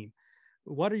team?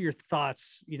 What are your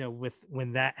thoughts, you know, with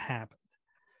when that happened?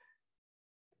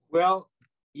 Well,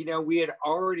 you know, we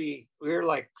were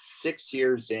like 6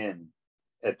 years in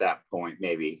at that point,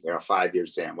 maybe, you know, 5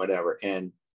 years in, whatever.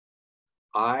 And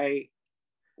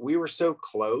we were so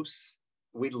close.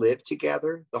 We lived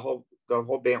together, the whole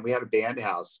band. We had a band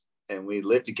house, and we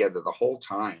lived together the whole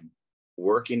time,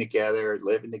 working together,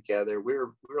 living together. We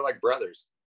were like brothers.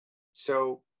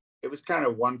 So it was kind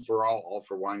of one for all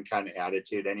for one kind of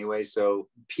attitude anyway. So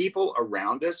people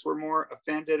around us were more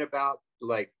offended about,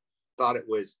 like, thought it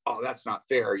was, oh, that's not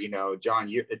fair. You know, John,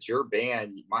 it's your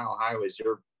band. Mile High was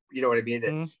your, you know what I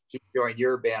mean? He joined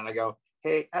your band. I go,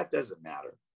 hey, that doesn't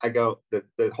matter. I go,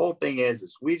 the whole thing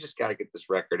is we just got to get this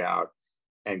record out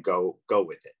and go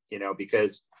with it, you know,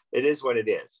 because it is what it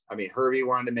is. I mean, Herbie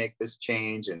wanted to make this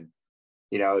change, and,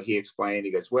 you know, he explained,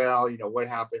 he goes, well, you know, what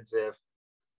happens if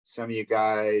some of you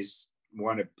guys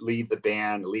want to leave the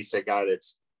band? At least I got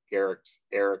it's Eric's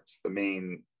the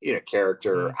main, you know,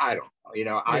 character. I don't know, you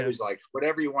know, I was like,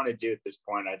 whatever you want to do at this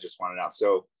point, I just want it out.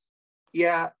 So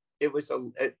yeah, it was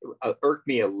it irked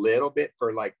me a little bit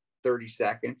for like 30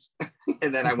 seconds.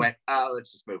 And then I went, oh,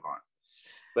 let's just move on.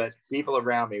 But people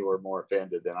around me were more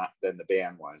offended than the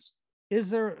band was. Is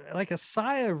there like a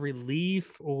sigh of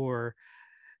relief, or,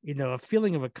 you know, a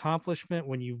feeling of accomplishment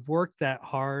when you've worked that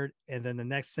hard, and then the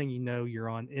next thing you know, you're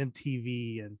on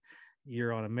MTV and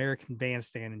you're on American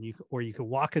Bandstand, and you could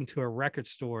walk into a record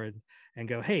store and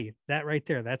go, hey, that right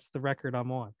there, that's the record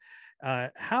I'm on.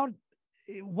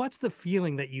 What's the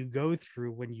feeling that you go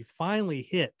through when you finally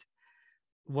hit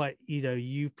what, you know,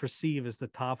 you perceive as the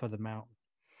top of the mountain?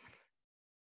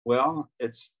 Well,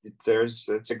 it's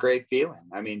a great feeling.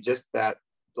 I mean, just that,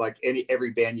 like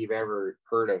every band you've ever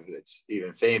heard of that's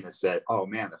even famous, that, oh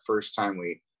man, the first time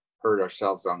we heard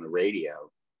ourselves on the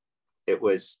radio, it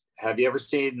was, have you ever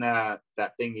seen that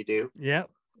Thing You Do? Yep.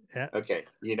 Yeah. Okay.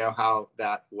 You know how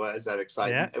that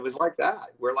excitement? Yeah. It was like that.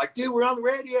 We're like, dude, we're on the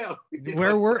radio.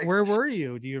 Where were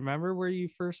you? Do you remember where you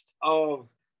first? Oh,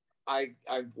 I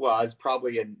was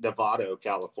probably in Nevada,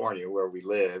 California, where we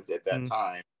lived at that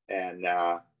time. And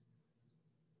I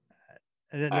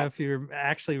didn't know if you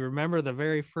actually remember the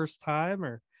very first time,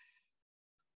 or.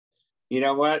 You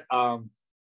know what? I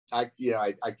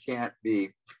can't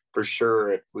be for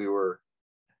sure if we were,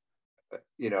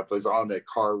 you know, if it was on the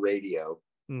car radio.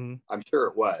 I'm sure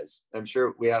it was. I'm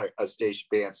sure we had a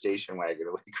station wagon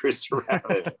that we cruised around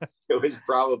it. It was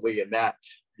probably in that,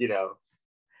 you know.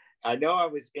 I know I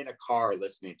was in a car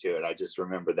listening to it. I just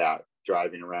remember that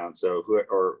driving around. So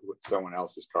or someone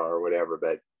else's car or whatever,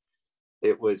 but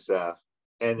it was,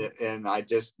 and I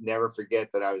just never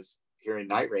forget that I was hearing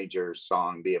Night Ranger's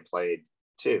song being played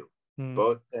too.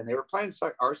 Both, and they were playing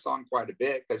our song quite a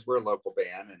bit because we're a local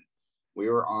band and we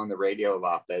were on the radio a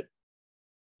lot. But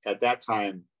at that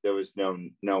time, there was no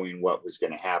knowing what was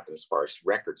going to happen as far as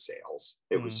record sales.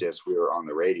 It was just, we were on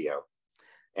the radio.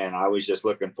 And I was just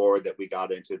looking forward that we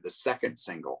got into the second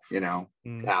single, you know,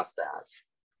 past that,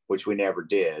 which we never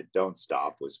did. Don't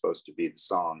Stop was supposed to be the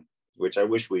song, which I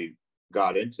wish we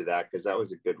got into that, because that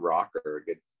was a good rocker, a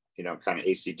good, you know, kind of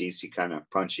AC/DC, kind of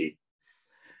punchy.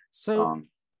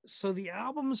 So the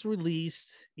album's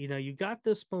released, you know, you got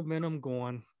this momentum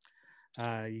going.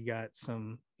 You got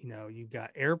some, you know, you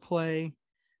got airplay,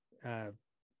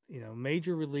 you know,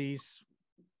 major release.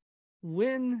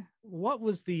 What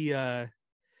was the,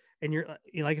 and you're,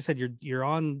 like I said, you're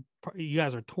on, you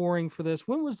guys are touring for this.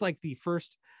 When was like the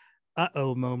first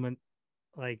moment?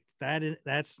 Like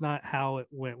that's not how it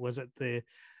went. Was it the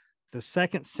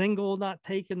second single not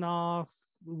taking off?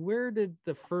 Where did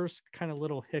the first kind of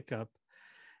little hiccup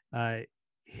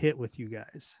hit with you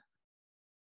guys?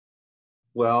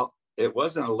 Well, it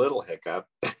wasn't a little hiccup.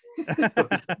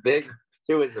 It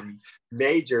was a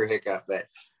major hiccup.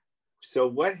 So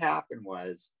what happened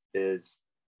is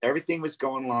everything was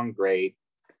going along great.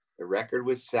 The record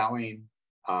was selling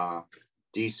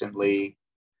decently,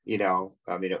 you know.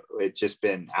 I mean, it just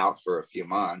been out for a few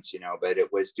months, you know, but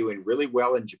it was doing really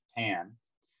well in Japan.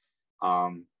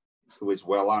 It was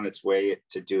well on its way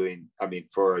to doing, I mean,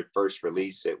 for a first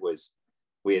release,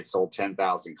 we had sold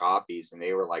 10,000 copies, and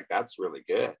they were like, that's really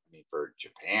good. I mean, for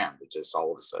Japan, to just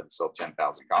all of a sudden sell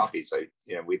 10,000 copies. So,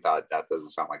 you know, we thought that doesn't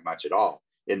sound like much at all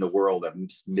in the world of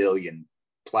million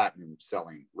platinum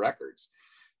selling records.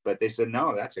 But they said,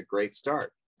 no, that's a great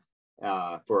start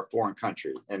for a foreign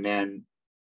country. And then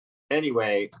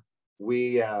anyway,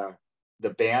 we, the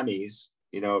BAMIs,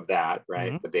 you know, of that,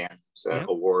 right? The BAMIs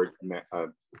award,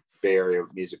 Bay Area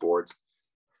Music Awards.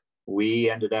 We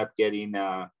ended up getting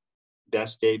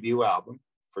best debut album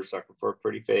for Sucker for a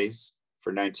Pretty Face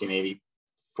for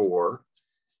 1984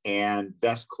 and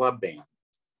best club band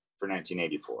for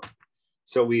 1984.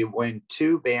 So we won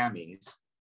 2 BAMIs.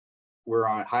 We're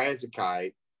on High as a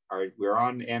Kite. We're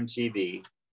on MTV.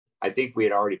 I think we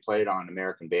had already played on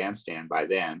American Bandstand by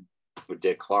then with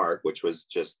Dick Clark, which was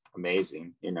just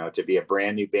amazing, you know, to be a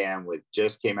brand new band with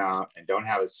just came out and don't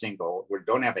have a single, or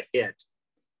don't have a hit.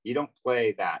 You don't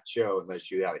play that show unless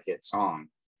you have a hit song.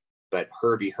 But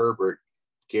Herbie Herbert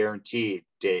guaranteed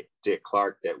Dick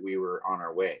Clark that we were on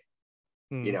our way.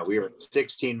 You know, we were in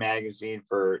 16 magazine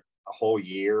for a whole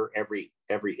year, every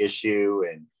issue,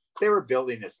 and they were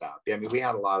building us up. I mean, we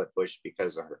had a lot of push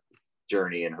because of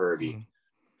Journey and Herbie.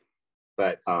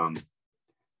 But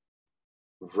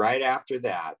right after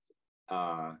that,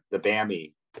 the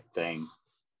BAMI thing,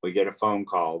 we get a phone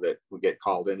call that we get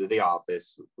called into the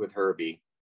office with Herbie,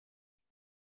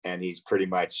 and he's pretty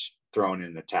much thrown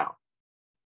in the towel.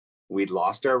 We'd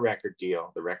lost our record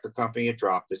deal. The record company had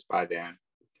dropped us by then.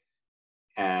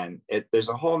 And there's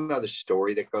a whole nother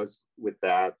story that goes with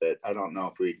that I don't know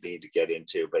if we need to get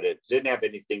into, but it didn't have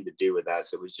anything to do with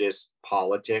us. It was just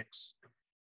politics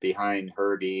behind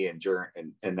Herbie and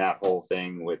that whole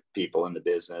thing with people in the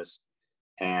business.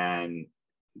 And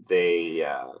they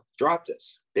dropped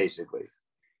us, basically.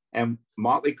 And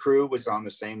Motley Crue was on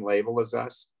the same label as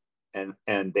us.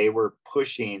 And they were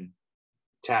pushing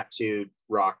tattooed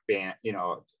rock band,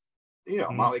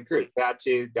 Motley Crue,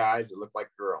 tattooed guys that look like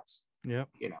girls. Yeah.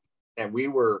 And we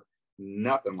were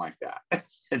nothing like that.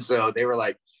 And so they were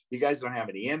like, you guys don't have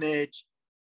any image,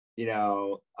 we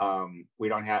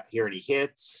don't hear any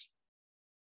hits.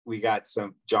 We got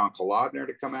some John Kolodner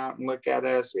to come out and look at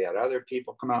us. We had other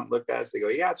people come out and look at us. They go,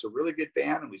 yeah, it's a really good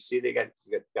band. And we see they got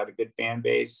a good fan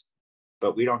base,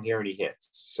 but we don't hear any hits.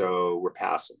 So we're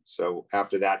passing. So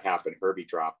after that happened, Herbie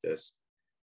dropped us.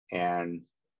 And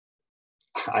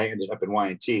I ended up in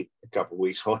Y&T a couple of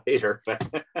weeks later.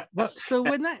 But so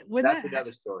when that's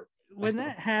another story. When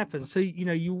that happens, so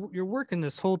you're working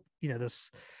this whole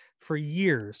this for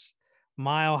years,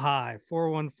 Mile High,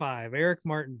 415, Eric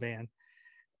Martin band,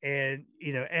 and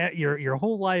your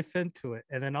whole life into it,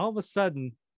 and then all of a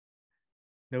sudden,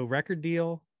 no record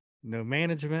deal, no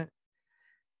management.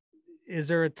 Is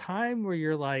there a time where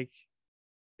you're like,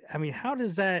 I mean, how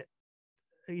does that,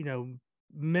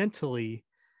 mentally,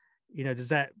 does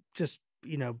that just,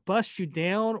 bust you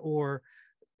down, or,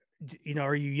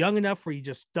 are you young enough where you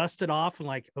just dust it off and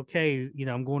like, okay,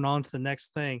 I'm going on to the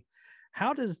next thing?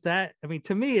 How does that, I mean,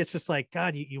 to me, it's just like,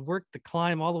 God, you work the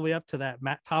climb all the way up to that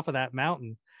top of that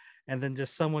mountain, and then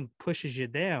just someone pushes you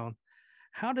down.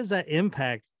 How does that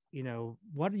impact,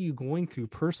 what are you going through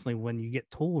personally when you get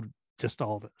told just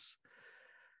all this?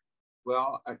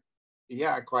 Well,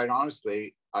 quite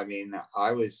honestly, I mean,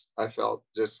 I felt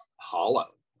just hollow.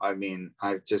 I mean,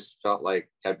 I just felt like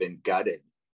I'd been gutted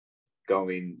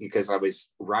going, because I was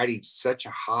riding such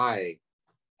a high,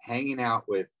 hanging out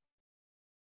with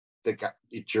the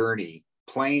Journey,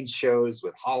 playing shows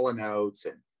with Hall & Oates,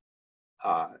 and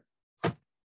I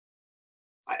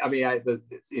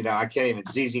can't even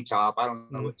ZZ Top. I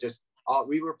don't know. Just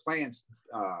we were playing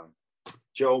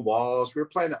Joe Walsh. We were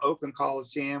playing the Oakland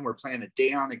Coliseum. We're playing a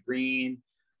Day on the Green.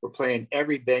 We're playing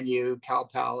every venue, Cal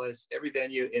Palace, every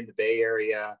venue in the Bay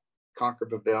Area,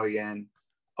 Concord Pavilion,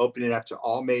 opening up to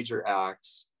all major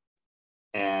acts,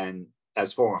 and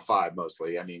as 415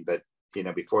 mostly. I mean, but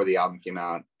before the album came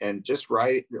out, and just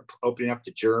opening up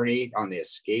to Journey on the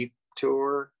Escape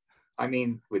tour. I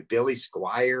mean, with Billy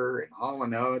Squier and Hall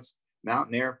 & Oates,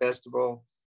 Mountain Air Festival.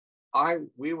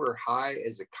 We were high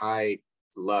as a kite,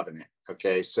 loving it.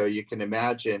 Okay, so you can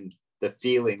imagine the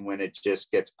feeling when it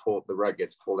just the rug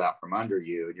gets pulled out from under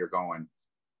you, and you're going,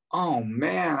 oh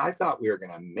man, I thought we were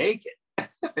going to make it.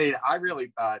 I mean, I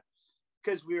really thought,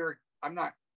 because I'm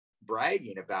not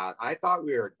bragging about, I thought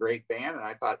we were a great band, and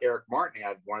I thought Eric Martin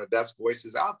had one of the best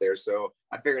voices out there. So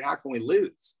I figured, how can we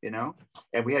lose,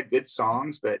 and we had good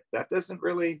songs, but that doesn't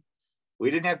really, we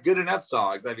didn't have good enough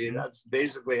songs. I mean, that's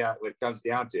basically what it comes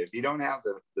down to. If you don't have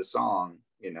the song,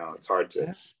 it's hard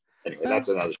to, anyway, that's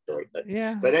another story. But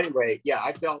anyway, yeah,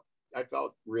 I felt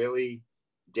really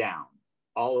down.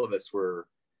 All of us were,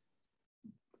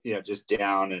 just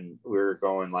down, and we were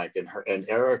going like, and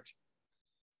Eric,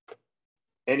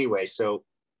 anyway, so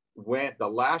when the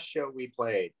last show we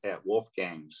played at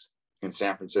Wolfgang's in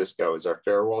San Francisco is our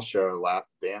farewell show,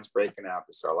 band's breaking up,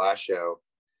 it's our last show,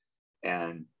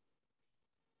 and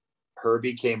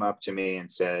Herbie came up to me and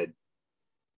said,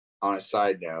 on a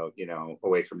side note,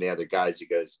 away from the other guys, he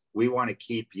goes, we want to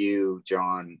keep you,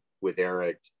 John, with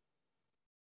Eric.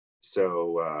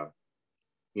 So,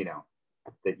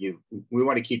 that we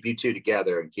want to keep you two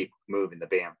together and keep moving the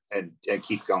band and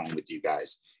keep going with you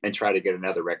guys and try to get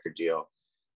another record deal,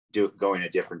 going a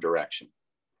different direction.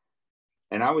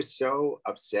 And I was so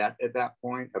upset at that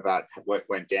point about what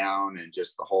went down and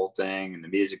just the whole thing and the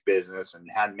music business, and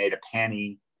hadn't made a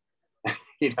penny,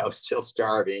 still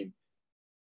starving.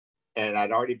 And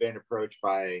I'd already been approached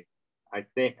by, I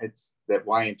think it's that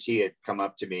Y&T had come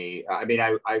up to me. I mean,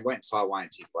 I went and saw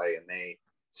Y&T play, and they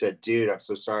said, dude, I'm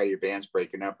so sorry your band's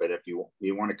breaking up, but if you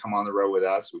want to come on the road with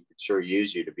us, we could sure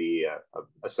use you to be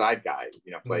a side guy,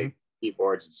 play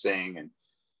keyboards and sing.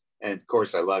 And of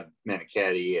course, I love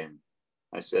Meniketti. And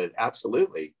I said,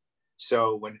 absolutely.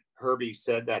 So when Herbie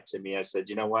said that to me, I said,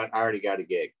 you know what? I already got a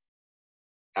gig.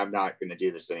 I'm not going to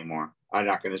do this anymore. I'm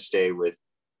not going to stay with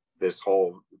this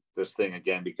thing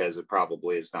again, because it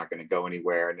probably is not going to go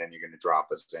anywhere, and then you're going to drop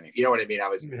us. You know what I mean?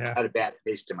 Had a bad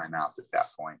taste in my mouth at that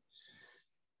point.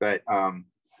 But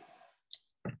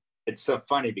it's so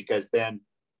funny because then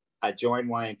I joined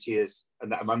Y&T as,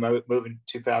 am I moving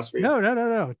too fast for you? No.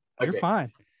 You're Okay.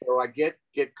 fine. So I get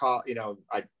called,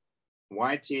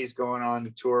 Y&T is going on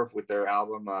the tour with their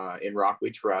album In Rock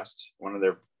We Trust,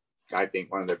 I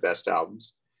think one of their best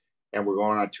albums. And we're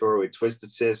going on tour with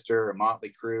Twisted Sister and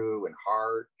Motley Crue and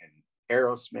Heart and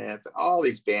Aerosmith and all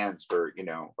these bands for,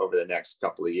 over the next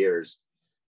couple of years,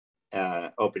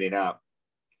 opening up.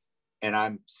 And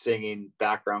I'm singing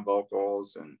background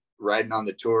vocals and riding on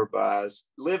the tour bus,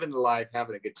 living the life,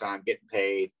 having a good time, getting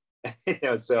paid.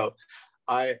 So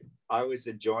I was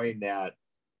enjoying that.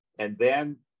 And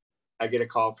then I get a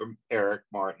call from Eric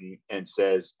Martin and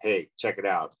says, "Hey, check it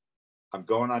out. I'm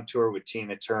going on tour with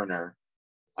Tina Turner.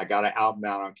 I got an album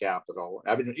out on Capitol."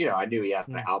 I knew he had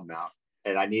an album out,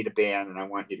 and I need a band, and I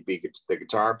want you to be the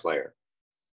guitar player.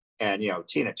 And,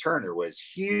 Tina Turner was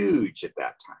huge at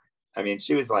that time. I mean,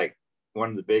 she was like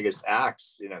one of the biggest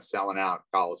acts, selling out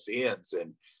Coliseums.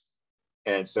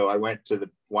 And so I went to the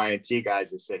Y&T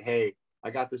guys and said, "Hey, I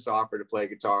got this offer to play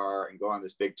guitar and go on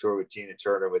this big tour with Tina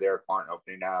Turner with Eric Martin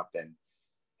opening up."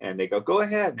 And they go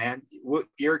ahead, man.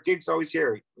 Your gig's always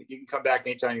here. You can come back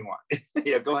anytime you want.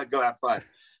 Go ahead, go have fun.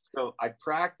 So I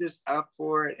practiced up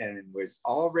for it and was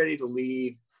all ready to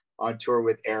leave on tour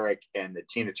with Eric, and the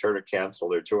Tina Turner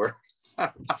canceled their tour.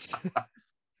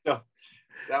 So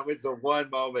that was the one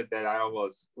moment that I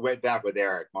almost went back with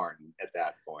Eric Martin at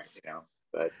that point,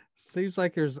 but seems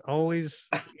like there's always,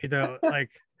 with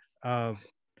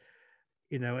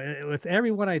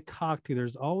everyone I talk to,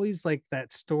 there's always like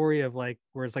that story of like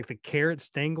where it's like the carrot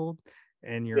dangled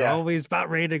and you're always about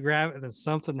ready to grab it and then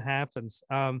something happens.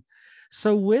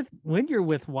 So when you're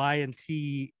with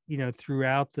Y&T,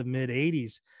 throughout the mid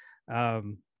 80s,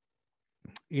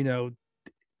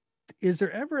 is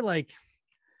there ever like,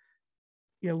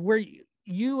 where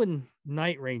you and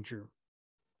Night Ranger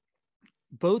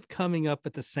both coming up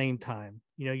at the same time,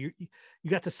 you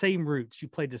got the same roots, you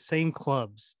played the same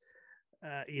clubs,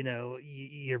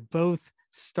 you're both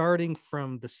starting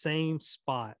from the same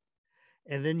spot,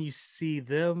 and then you see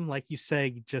them, like you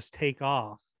say, just take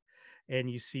off, and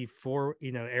you see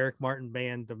Eric Martin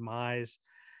band demise.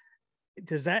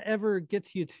 Does that ever get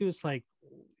to you too? It's like,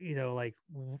 like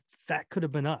that could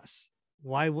have been us.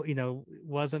 Why,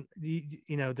 wasn't,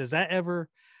 does that ever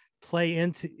play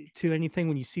into anything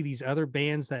when you see these other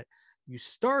bands that you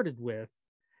started with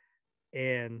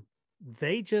and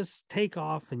they just take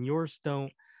off and yours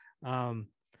don't?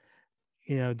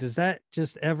 Does that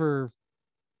just ever,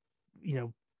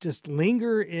 just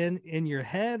linger in your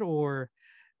head, or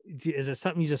is it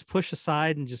something you just push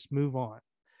aside and just move on?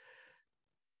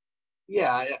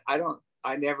 Yeah,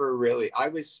 I never really, I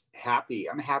was happy.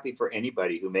 I'm happy for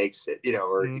anybody who makes it,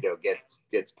 or,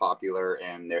 gets popular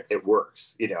and it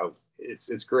works,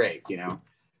 it's great.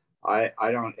 I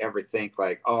don't ever think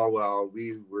like, oh, well,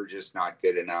 we were just not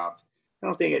good enough. I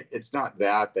don't think it's not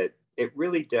that, but it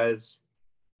really does.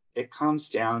 It comes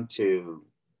down to,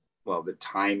 well, the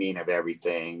timing of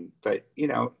everything. But,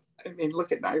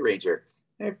 look at Night Ranger.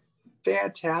 They're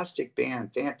fantastic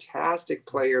band, fantastic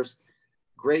players,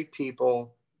 great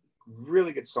people,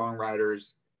 really good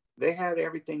songwriters. They had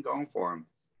everything going for them,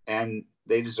 and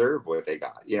they deserve what they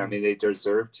got. They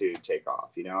deserve to take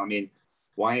off.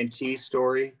 Y&T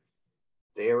story,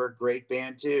 they were a great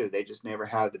band too. They just never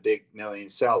had the big million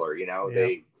seller.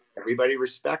 Everybody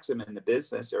respects them in the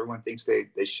business. Everyone thinks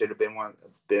they should have been one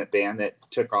band that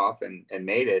took off and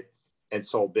made it and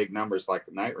sold big numbers like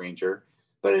Night Ranger.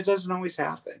 But it doesn't always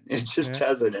happen. It just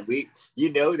doesn't. And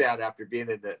that after being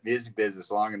in the music business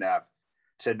long enough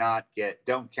to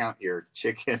don't count your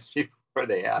chickens before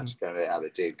they hatch kind of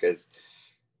attitude. Because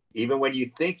even when you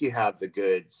think you have the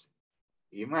goods,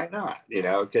 you might not,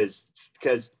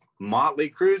 because Motley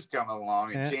Crue's coming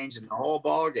along and changing the whole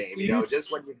ball game.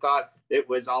 Just when you thought it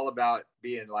was all about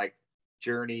being like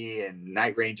Journey and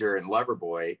Night Ranger and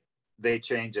Loverboy, they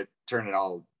change it, turn it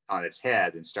all on its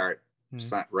head and start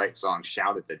write songs,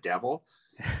 shout at the devil.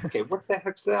 Okay, what the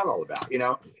heck's that all about?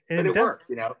 But it worked,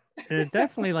 And it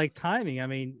definitely like timing. I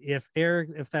mean, if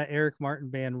that Eric Martin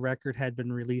band record had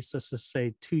been released, let's just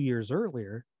say 2 years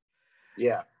earlier,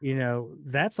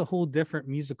 that's a whole different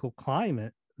musical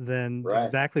climate than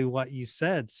exactly what you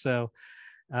said. So,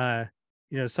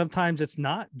 sometimes it's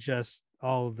not just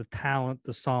all of the talent,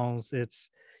 the songs. It's,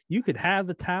 you could have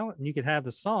the talent and you could have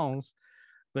the songs,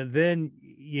 but then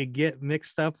you get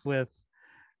mixed up with,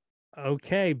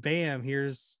 okay, bam,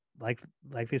 here's like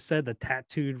they said, the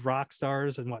tattooed rock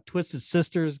stars, and what Twisted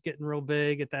Sisters getting real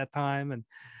big at that time, and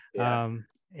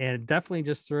and definitely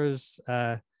just throws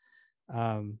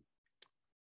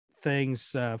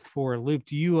things for a loop.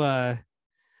 Do you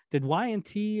did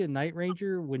Y&T and Night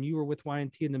Ranger, when you were with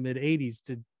Y&T in the mid 80s,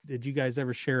 did you guys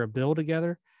ever share a bill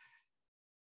together?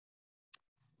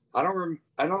 I don't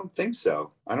think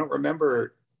so. I don't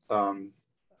remember.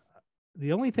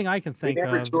 The only thing I can think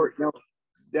of.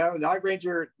 No, Night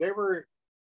Ranger, they were,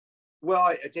 well,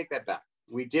 I take that back.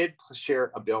 We did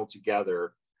share a bill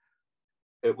together.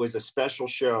 It was a special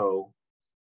show.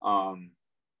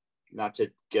 Not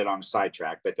to get on a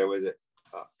sidetrack, but there was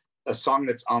a song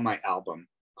that's on my album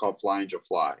called Fly Angel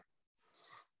Fly,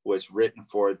 was written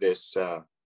for this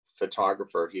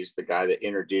photographer. He's the guy that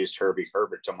introduced Herbie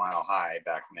Herbert to Mile High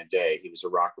back in the day. He was a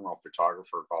rock and roll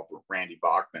photographer called Randy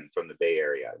Bachman from the Bay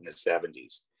Area in the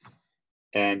 70s.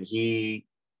 And he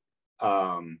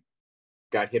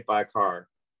got hit by a car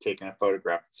taking a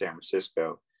photograph in San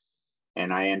Francisco.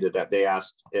 And they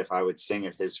asked if I would sing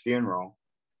at his funeral.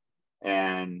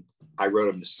 And I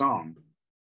wrote him the song.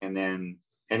 And then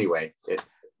anyway,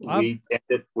 we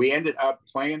ended up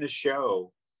playing a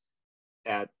show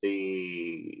at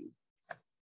the,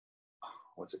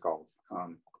 what's it called?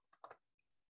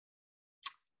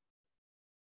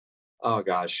 Oh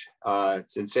gosh,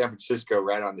 it's in San Francisco,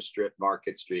 right on the Strip,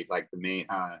 Market Street, like the main.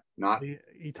 Not you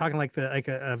talking like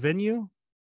a venue?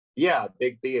 Yeah,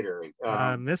 big theater.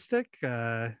 Mystic.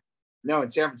 No, in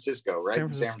San Francisco, right?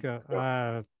 San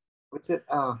Francisco. What's it?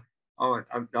 I'm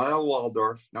not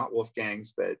Waldorf, not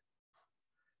Wolfgang's, but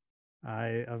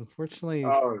I unfortunately.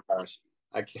 Oh gosh,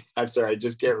 I can't. I'm sorry, I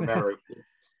just can't remember.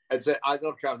 I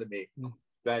don't come to me.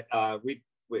 But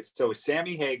so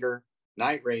Sammy Hagar,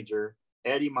 Night Ranger,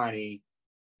 Eddie Money,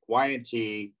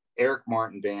 Y&T, Eric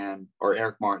Martin band, or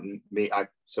Eric Martin, me.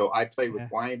 So I played with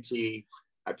Y&T.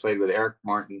 I played with Eric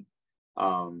Martin.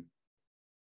 And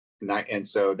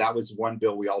so that was one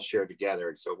bill we all shared together.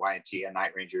 And so Y&T and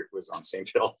Night Ranger was on the same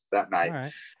bill that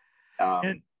night. All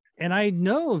right. And I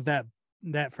know that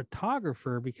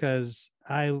photographer because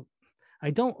I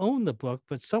don't own the book,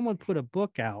 but someone put a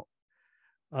book out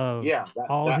of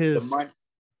all his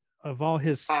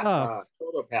stuff.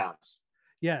 Photo pass.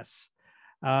 Yes.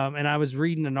 And I was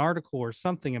reading an article or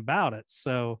something about it.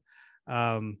 So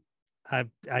I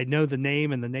know the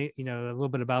name and a little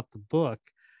bit about the book.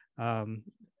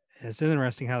 It's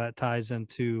interesting how that ties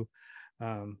into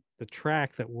the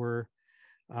track that we're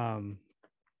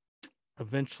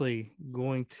eventually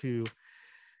going to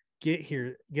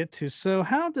get to. So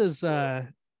how does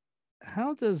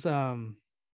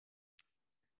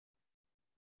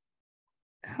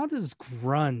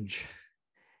grunge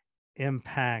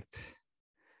impact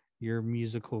your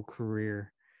musical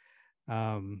career?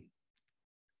 A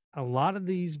lot of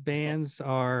these bands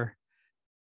are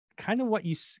kind of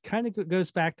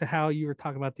goes back to how you were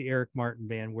talking about the Eric Martin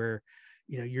band, where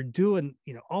you're doing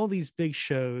all these big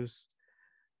shows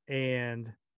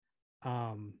and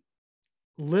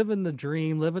living the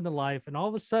dream, living the life, and all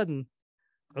of a sudden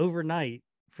overnight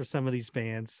for some of these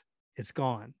bands it's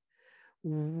gone.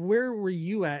 Where were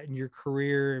you at in your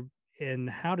career, and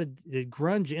how did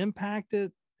grunge impact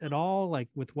it at all, like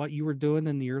with what you were doing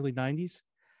in the early 90s?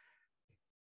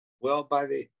 Well, by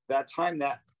that time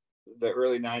that the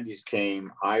early 90s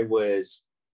came, I was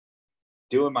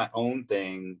doing my own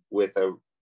thing with a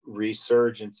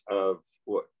resurgence of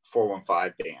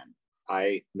 415 band.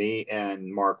 Me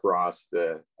and Mark Ross,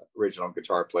 the original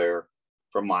guitar player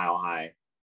from Mile High,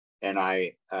 and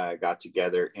I got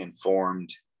together and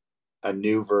formed a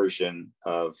new version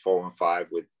of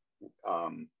 415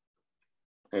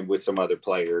 with some other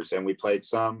players, and we played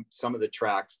some of the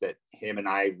tracks that him and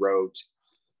I wrote.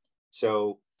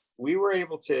 So we were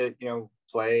able to,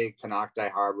 play Canocti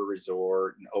Harbor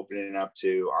Resort and opening up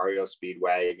to REO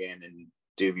Speedwagon and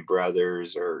Doobie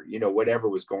Brothers, or, whatever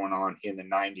was going on in the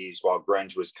 90s while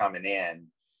grunge was coming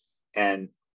in. And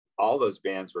all those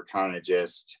bands were kind of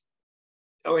just,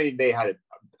 they had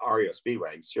REO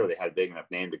Speedwagon. Sure, they had a big enough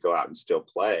name to go out and still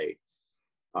play.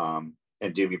 And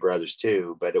Doobie Brothers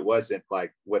too, but it wasn't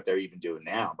like what they're even doing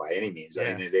now by any means. Yeah.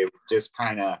 I mean, they were just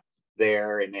kind of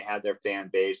there, and they had their fan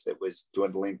base that was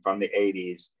dwindling from the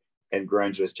 80s, and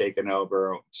grunge was taking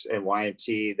over. And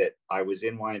Y&T, that I was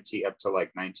in Y&T up to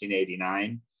like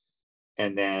 1989,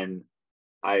 and then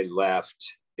I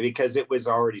left because it was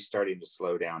already starting to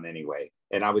slow down anyway,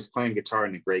 and I was playing guitar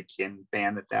in the Greg Kinn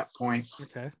band at that point.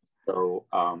 Okay. So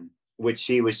which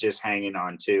he was just hanging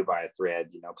on to by a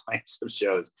thread, playing some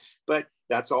shows, but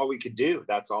that's all we could do.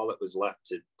 That's all that was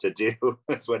left to do.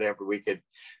 That's whatever we could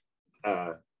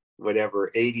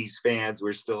whatever 80s fans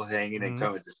were still hanging and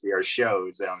coming to see our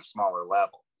shows on a smaller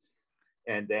level.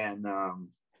 And then,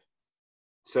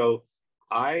 so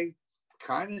I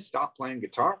kind of stopped playing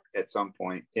guitar at some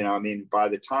point. You know, I mean, by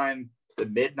the time the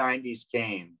mid 90s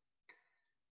came,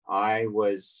 I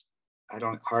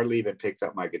don't hardly even picked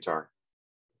up my guitar.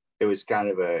 It was kind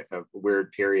of a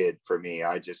weird period for me.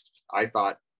 I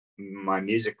thought my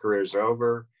music career is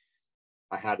over.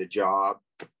 I had a job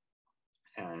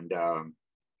and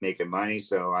making money.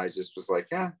 So I just was like,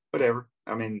 yeah, whatever.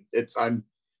 I mean, I'm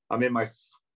in my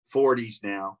 40s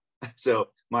now. So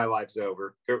my life's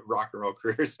over. Rock and roll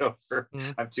career's over.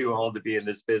 I'm too old to be in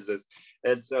this business.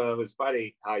 And so it was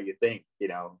funny how you think, you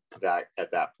know, that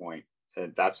at that point.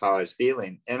 And that's how I was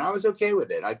feeling. And I was okay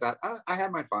with it. I thought, I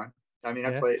had my fun. I mean,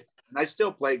 I played, and I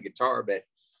still played guitar,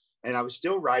 and I was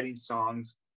still writing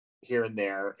songs here and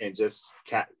there and just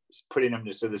putting them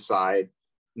to the side,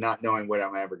 not knowing what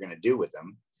I'm ever going to do with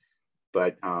them.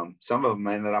 But some of them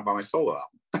ended up on my solo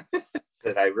album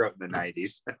that I wrote in the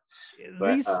 90s.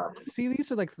 But,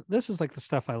 this is like the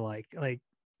stuff I like,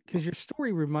 because your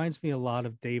story reminds me a lot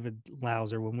of David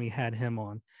Lauser when we had him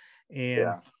on,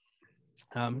 and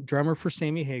drummer for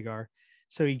Sammy Hagar.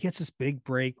 So he gets this big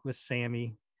break with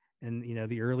Sammy in, you know,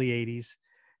 the early 80s.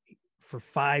 For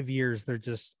 5 years, they're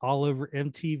just all over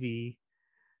MTV,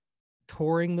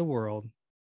 touring the world.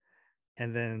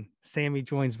 And then Sammy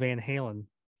joins Van Halen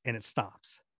and it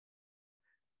stops.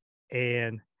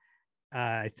 And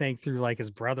I think through like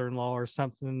his brother-in-law or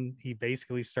something, he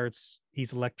basically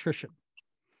he's an electrician.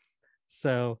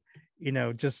 So, you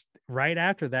know, just right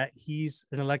after that, he's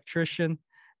an electrician,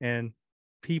 and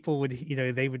people would, you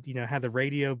know, they would, you know, have the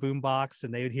radio boombox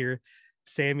and they would hear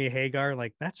Sammy Hagar,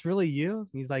 like, that's really you?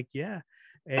 He's like, yeah.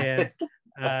 And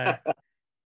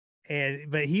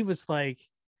but he was like,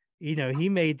 you know, he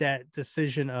made that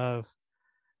decision of,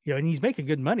 you know, and he's making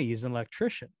good money. He's an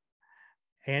electrician,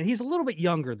 and he's a little bit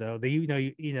younger though. He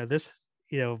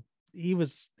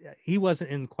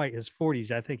wasn't in quite his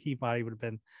 40s. I think he probably would have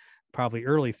been probably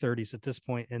early 30s at this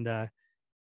point. And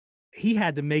he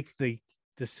had to make the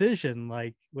decision,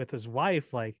 like with his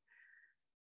wife, like,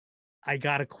 I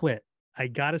gotta quit. I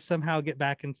gotta somehow get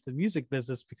back into the music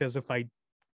business, because if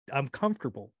I'm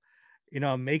comfortable, you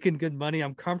know, I'm making good money,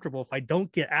 I'm comfortable. If I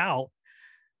don't get out,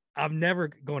 I'm never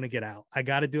going to get out. I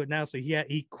got to do it now. So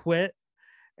he quit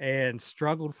and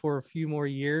struggled for a few more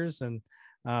years, and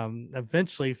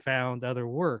eventually found other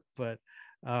work. But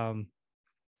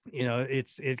you know,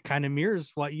 it kind of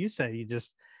mirrors what you say.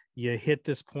 You hit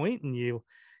this point and you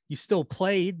still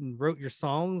played and wrote your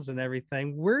songs and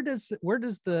everything. Where does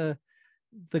the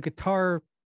guitar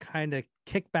kind of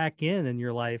kick back in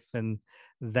your life, and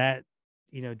that,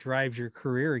 you know, drives your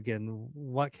career again?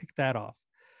 What kicked that off?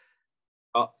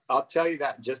 I'll tell you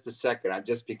that in just a second. I'm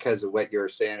just because of what you were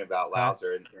saying about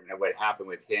Lauser and what happened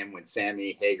with him when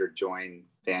Sammy Hagar joined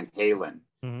Van Halen.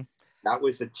 Mm-hmm. That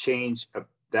was a change of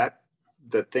that.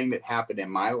 The thing that happened in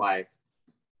my life,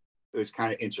 it was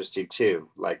kind of interesting too,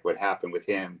 like what happened with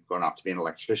him going off to be an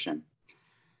electrician.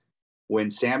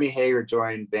 When Sammy Hagar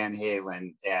joined Van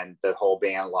Halen and the whole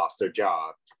band lost their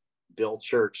job, Bill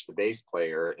Church, the bass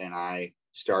player, and I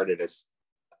started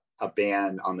a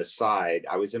band on the side.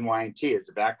 I was in Y&T as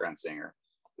a background singer,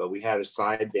 but we had a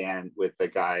side band with the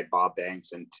guy, Bob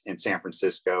Banks, in San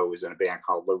Francisco. Was in a band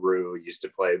called LaRue, used to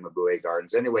play Mabuhay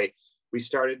Gardens. Anyway, we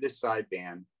started this side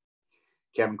band.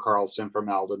 Kevin Carlson from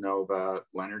Aldanova,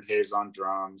 Leonard Hayes on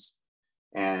drums,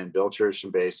 and Bill Church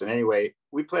on bass. And anyway,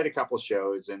 we played a couple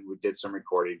shows and we did some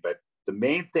recording. But the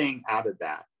main thing out of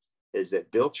that is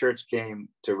that Bill Church came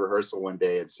to rehearsal one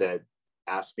day and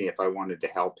asked me if I wanted to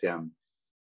help him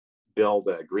build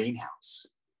a greenhouse,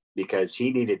 because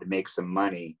he needed to make some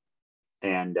money.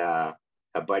 And a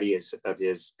buddy of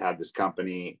his had this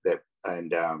company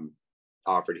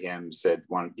offered him, said,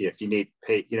 if you need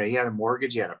pay, you know, he had a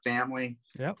mortgage, he had a family,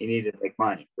 he needed to make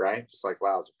money, right? Just like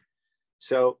Lauser.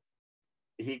 So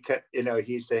he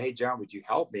said, hey, John, would you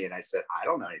help me? And I said, I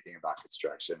don't know anything about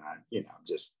construction. I'm, you know,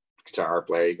 just guitar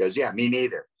player. He goes, yeah, me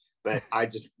neither, but I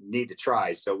just need to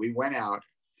try. So we went out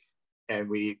and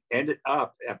we ended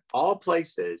up at all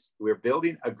places. We were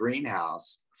building a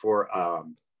greenhouse for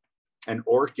an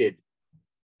orchid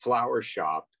flower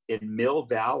shop in Mill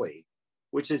Valley,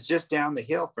 which is just down the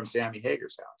hill from Sammy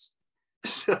Hagar's house.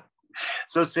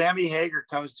 So Sammy Hagar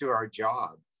comes to our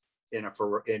job in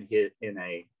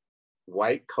a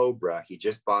white Cobra he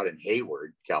just bought in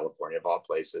Hayward, California, of all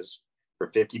places, for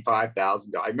 $55,000.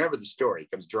 I remember the story. He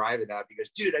comes driving up. He goes,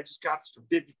 dude, I just got this for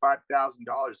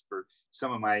 $55,000 for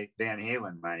some of my Van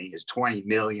Halen money. It's $20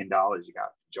 million you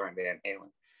got to join Van Halen.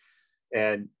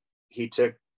 And he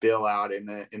took Bill out in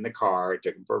the car,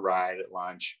 took him for a ride at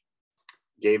lunch,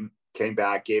 came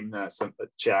back, gave him a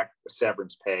check, a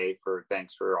severance pay for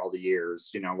thanks for all the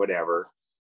years, whatever.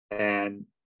 And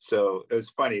so it was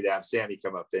funny to have Sammy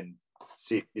come up and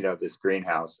see, this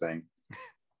greenhouse thing.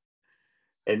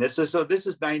 And this is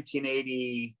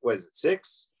 1980, was it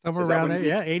 6? Somewhere around there,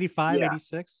 yeah, 85, yeah.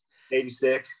 86.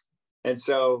 86. And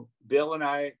so Bill and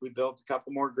I, we built a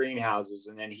couple more greenhouses,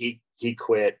 and then he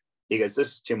quit. He goes,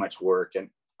 this is too much work. And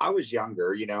I was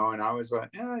younger, and I was like,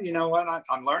 you know what?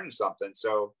 I'm learning something.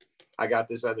 So I got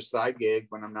this other side gig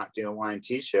when I'm not doing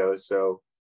Y&T shows. So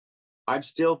I'm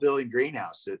still building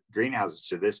greenhouses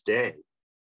to this day,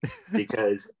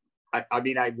 because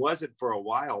I wasn't for a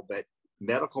while, but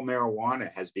medical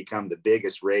marijuana has become the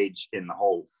biggest rage in the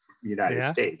whole United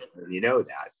States. And you know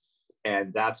that.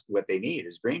 And that's what they need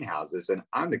is greenhouses. And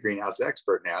I'm the greenhouse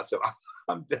expert now. So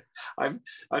I'm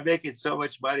making so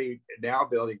much money now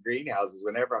building greenhouses.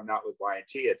 Whenever I'm not with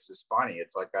Y&T, it's just funny.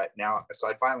 It's like so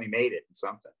I finally made it in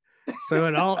something. So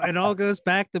it all goes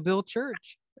back to Bill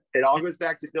Church. It all goes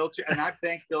back to Bill Church. And I've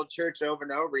thanked Bill Church over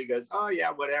and over. He goes, oh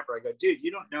yeah, whatever. I go, dude,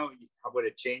 you don't know what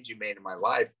a change you made in my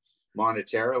life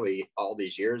monetarily. All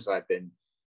these years I've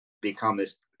become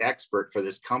this expert for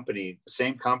this company, the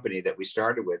same company that we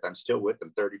started with. I'm still with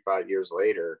them 35 years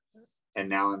later. And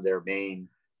now I'm their main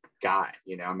guy.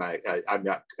 I'm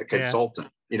not a consultant.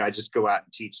 I just go out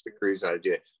and teach the crews how to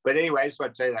do it. But anyway, I just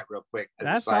want to tell you that real quick.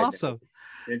 That's awesome.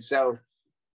 And so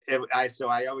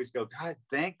I always go, God,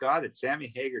 thank God that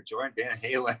Sammy Hagar joined Van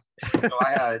Halen. So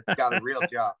I got a real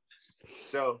job.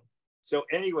 So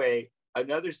anyway,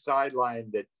 another sideline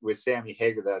that with Sammy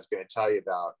Hagar that I was going to tell you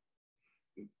about,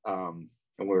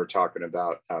 when we were talking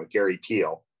about Gary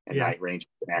Peel and Night Ranger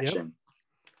Connection,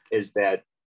 is that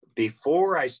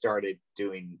before I started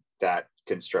doing that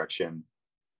construction,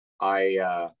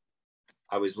 I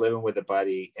was living with a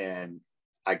buddy, and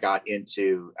I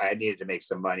needed to make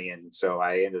some money. And so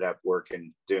I ended up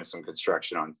doing some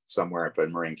construction on somewhere up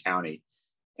in Marin County.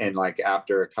 And like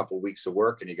after a couple of weeks of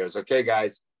work, and he goes, okay,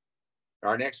 guys,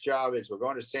 our next job is we're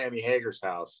going to Sammy Hagar's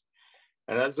house.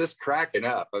 And I was just cracking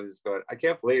up. I was going, I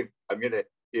can't believe I'm going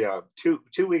to,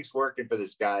 2 weeks working for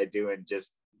this guy doing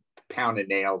just pounding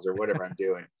nails or whatever I'm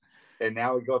doing. And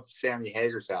now we go up to Sammy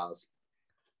Hagar's house.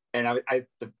 And I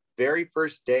the very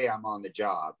first day I'm on the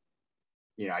job,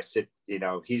 I sit,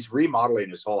 he's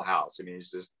remodeling his whole house. I mean,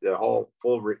 it's just the whole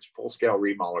full scale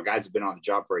remodel. Guys have been on the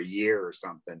job for a year or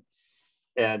something.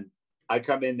 And I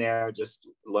come in there, just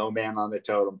low man on the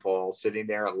totem pole, sitting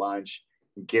there at lunch.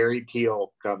 Gary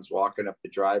Peel comes walking up the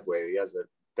driveway. He has a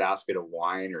basket of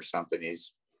wine or something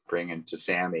he's bringing to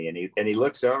Sammy. And he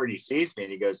looks over and he sees me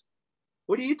and he goes,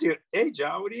 what are you doing? Hey,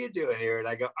 John, what are you doing here? And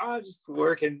I go, oh, just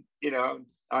working,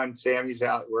 on Sammy's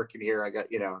out working here. I got,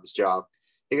 this job.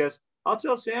 He goes, I'll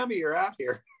tell Sammy you're out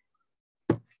here.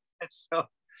 And so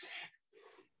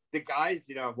the guys,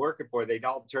 I'm working for, they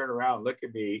all turn around and look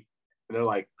at me and they're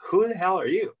like, who the hell are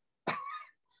you?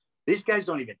 These guys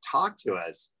don't even talk to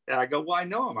us. And I go, well, I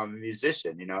know him. I'm a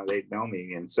musician, they know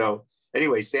me. And so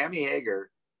anyway, Sammy Hagar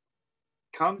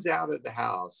comes out of the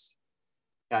house.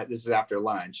 This is after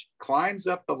lunch, climbs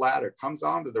up the ladder, comes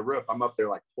onto the roof. I'm up there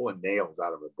like pulling nails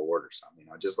out of a board or something,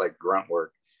 just like grunt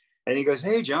work. And he goes,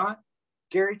 hey, John,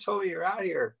 Gary told me you're out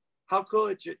here. How cool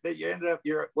that you ended up,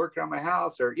 you're working on my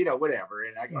house or, whatever.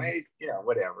 And I go, hey,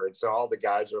 whatever. And so all the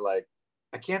guys are like,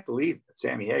 I can't believe that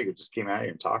Sammy Hagar just came out here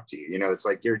and talked to you. It's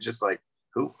like, you're just like,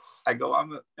 who? I go,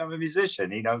 I'm a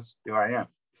musician. He knows who I am.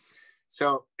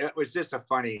 So it was just a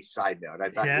funny side note. I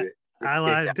thought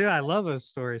I love those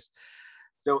stories.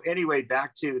 So anyway,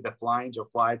 back to the Fly Angel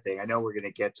Fly thing. I know we're going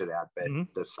to get to that, but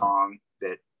the song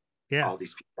that all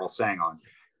these people sang on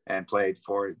and played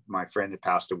for my friend that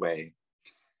passed away.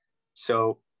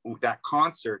 So that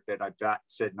concert that I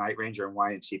said Night Ranger and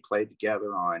Y&T played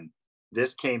together on,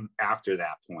 this came after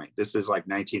that point. This is like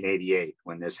 1988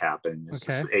 when this happened. This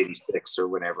is 86 or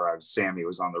whenever Sammy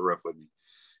was on the roof with me.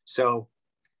 So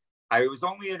I was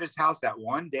only at his house that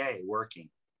one day working,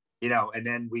 and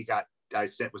then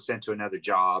was sent to another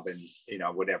job and,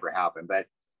 whatever happened. But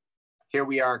here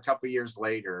we are a couple of years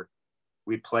later,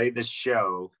 we played this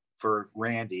show for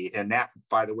Randy. And that,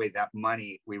 by the way, that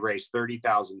money, we raised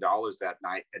 $30,000 that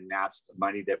night. And that's the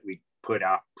money that we put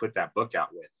that book out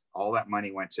with. All that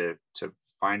money went to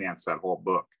finance that whole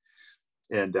book.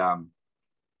 And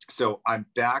so I'm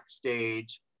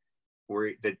backstage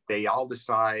where they all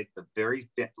decide the very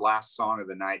last song of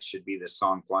the night should be the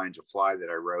song Fly Angel Fly that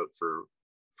I wrote for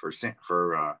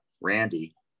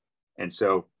Randy. And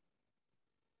so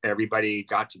everybody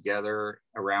got together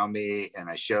around me and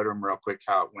I showed them real quick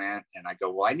how it went. And I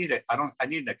go, well, I need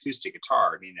an acoustic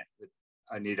guitar. I mean,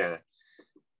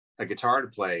 a guitar to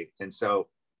play. And so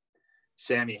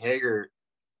Sammy Hagar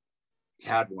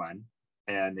had one,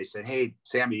 and they said, "Hey,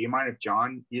 Sammy, do you mind if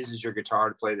John uses your guitar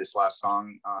to play this last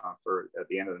song for at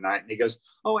the end of the night?" And he goes,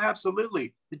 "Oh,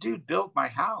 absolutely. The dude built my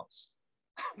house."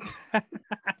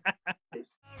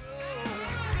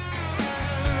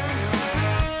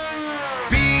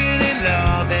 Being in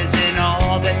love isn't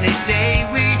all that they say.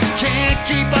 We can't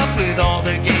keep up with all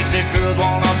the games that girls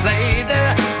wanna play.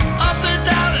 They're up and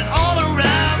down and all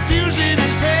around. Fusion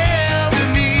is hell to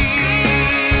me.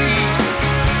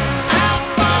 I'll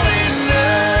fall in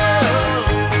love.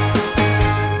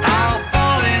 I'll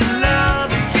fall in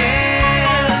love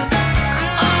again.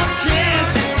 Oh, can't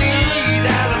you see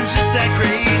that I'm just that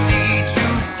crazy to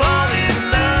fall in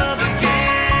love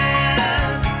again?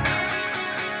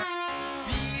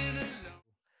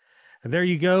 And there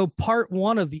you go. Part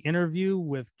 1 of the interview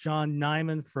with John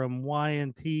Nymann from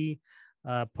YNT.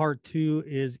 Part 2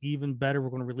 is even better. We're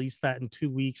going to release that in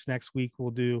 2 weeks. Next week, we'll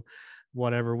do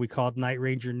whatever we call Night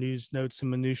Ranger news, notes,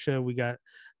 and minutia. We got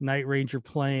Night Ranger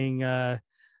playing, over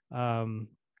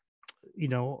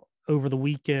the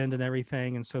weekend and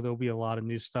everything. And so there'll be a lot of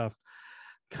new stuff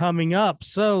coming up.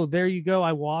 So there you go.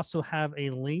 I will also have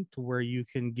a link to where you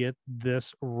can get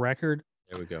this record.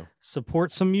 There we go.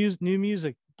 Support some new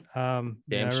music. Damn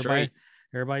straight.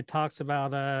 Everybody talks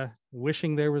about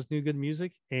wishing there was new good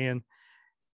music, and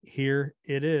here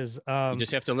it is. You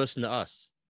just have to listen to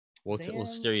us. We'll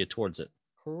steer you towards it.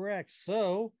 Correct.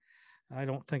 So I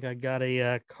don't think I got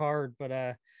a card,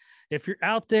 but if you're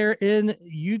out there in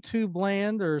YouTube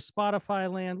land or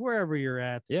Spotify land, wherever you're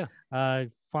at,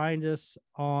 find us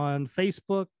on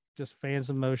Facebook, just Fans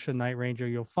of Motion Night Ranger.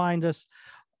 You'll find us.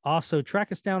 Also,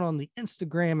 track us down on the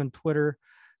Instagram and Twitter.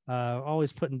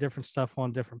 Always putting different stuff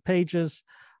on different pages.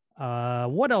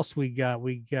 What else we got?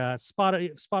 We got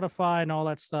Spotify and all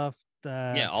that stuff.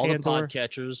 All the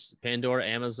podcatchers, Pandora,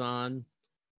 Amazon,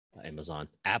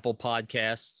 Apple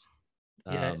Podcasts.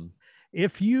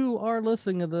 If you are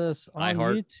listening to this on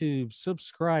iHeart. YouTube,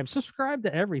 subscribe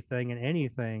to everything and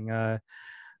anything,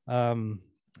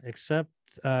 except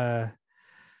to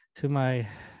my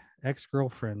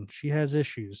ex-girlfriend. She has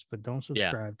issues, but don't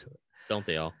subscribe to it. Don't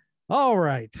they all? All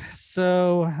right.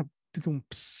 So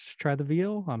try the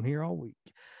VO. I'm here all week.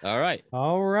 All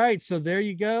right. So there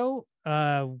you go.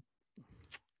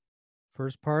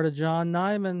 First part of John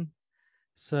Nymann.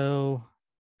 So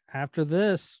after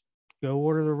this, go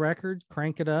order the record,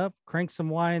 crank it up, crank some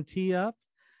YNT up,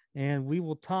 and we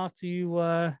will talk to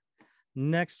you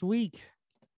next week.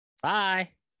 Bye.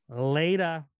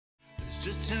 Later. It's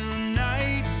just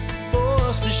tonight for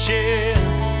us to share.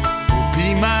 Will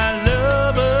be my love.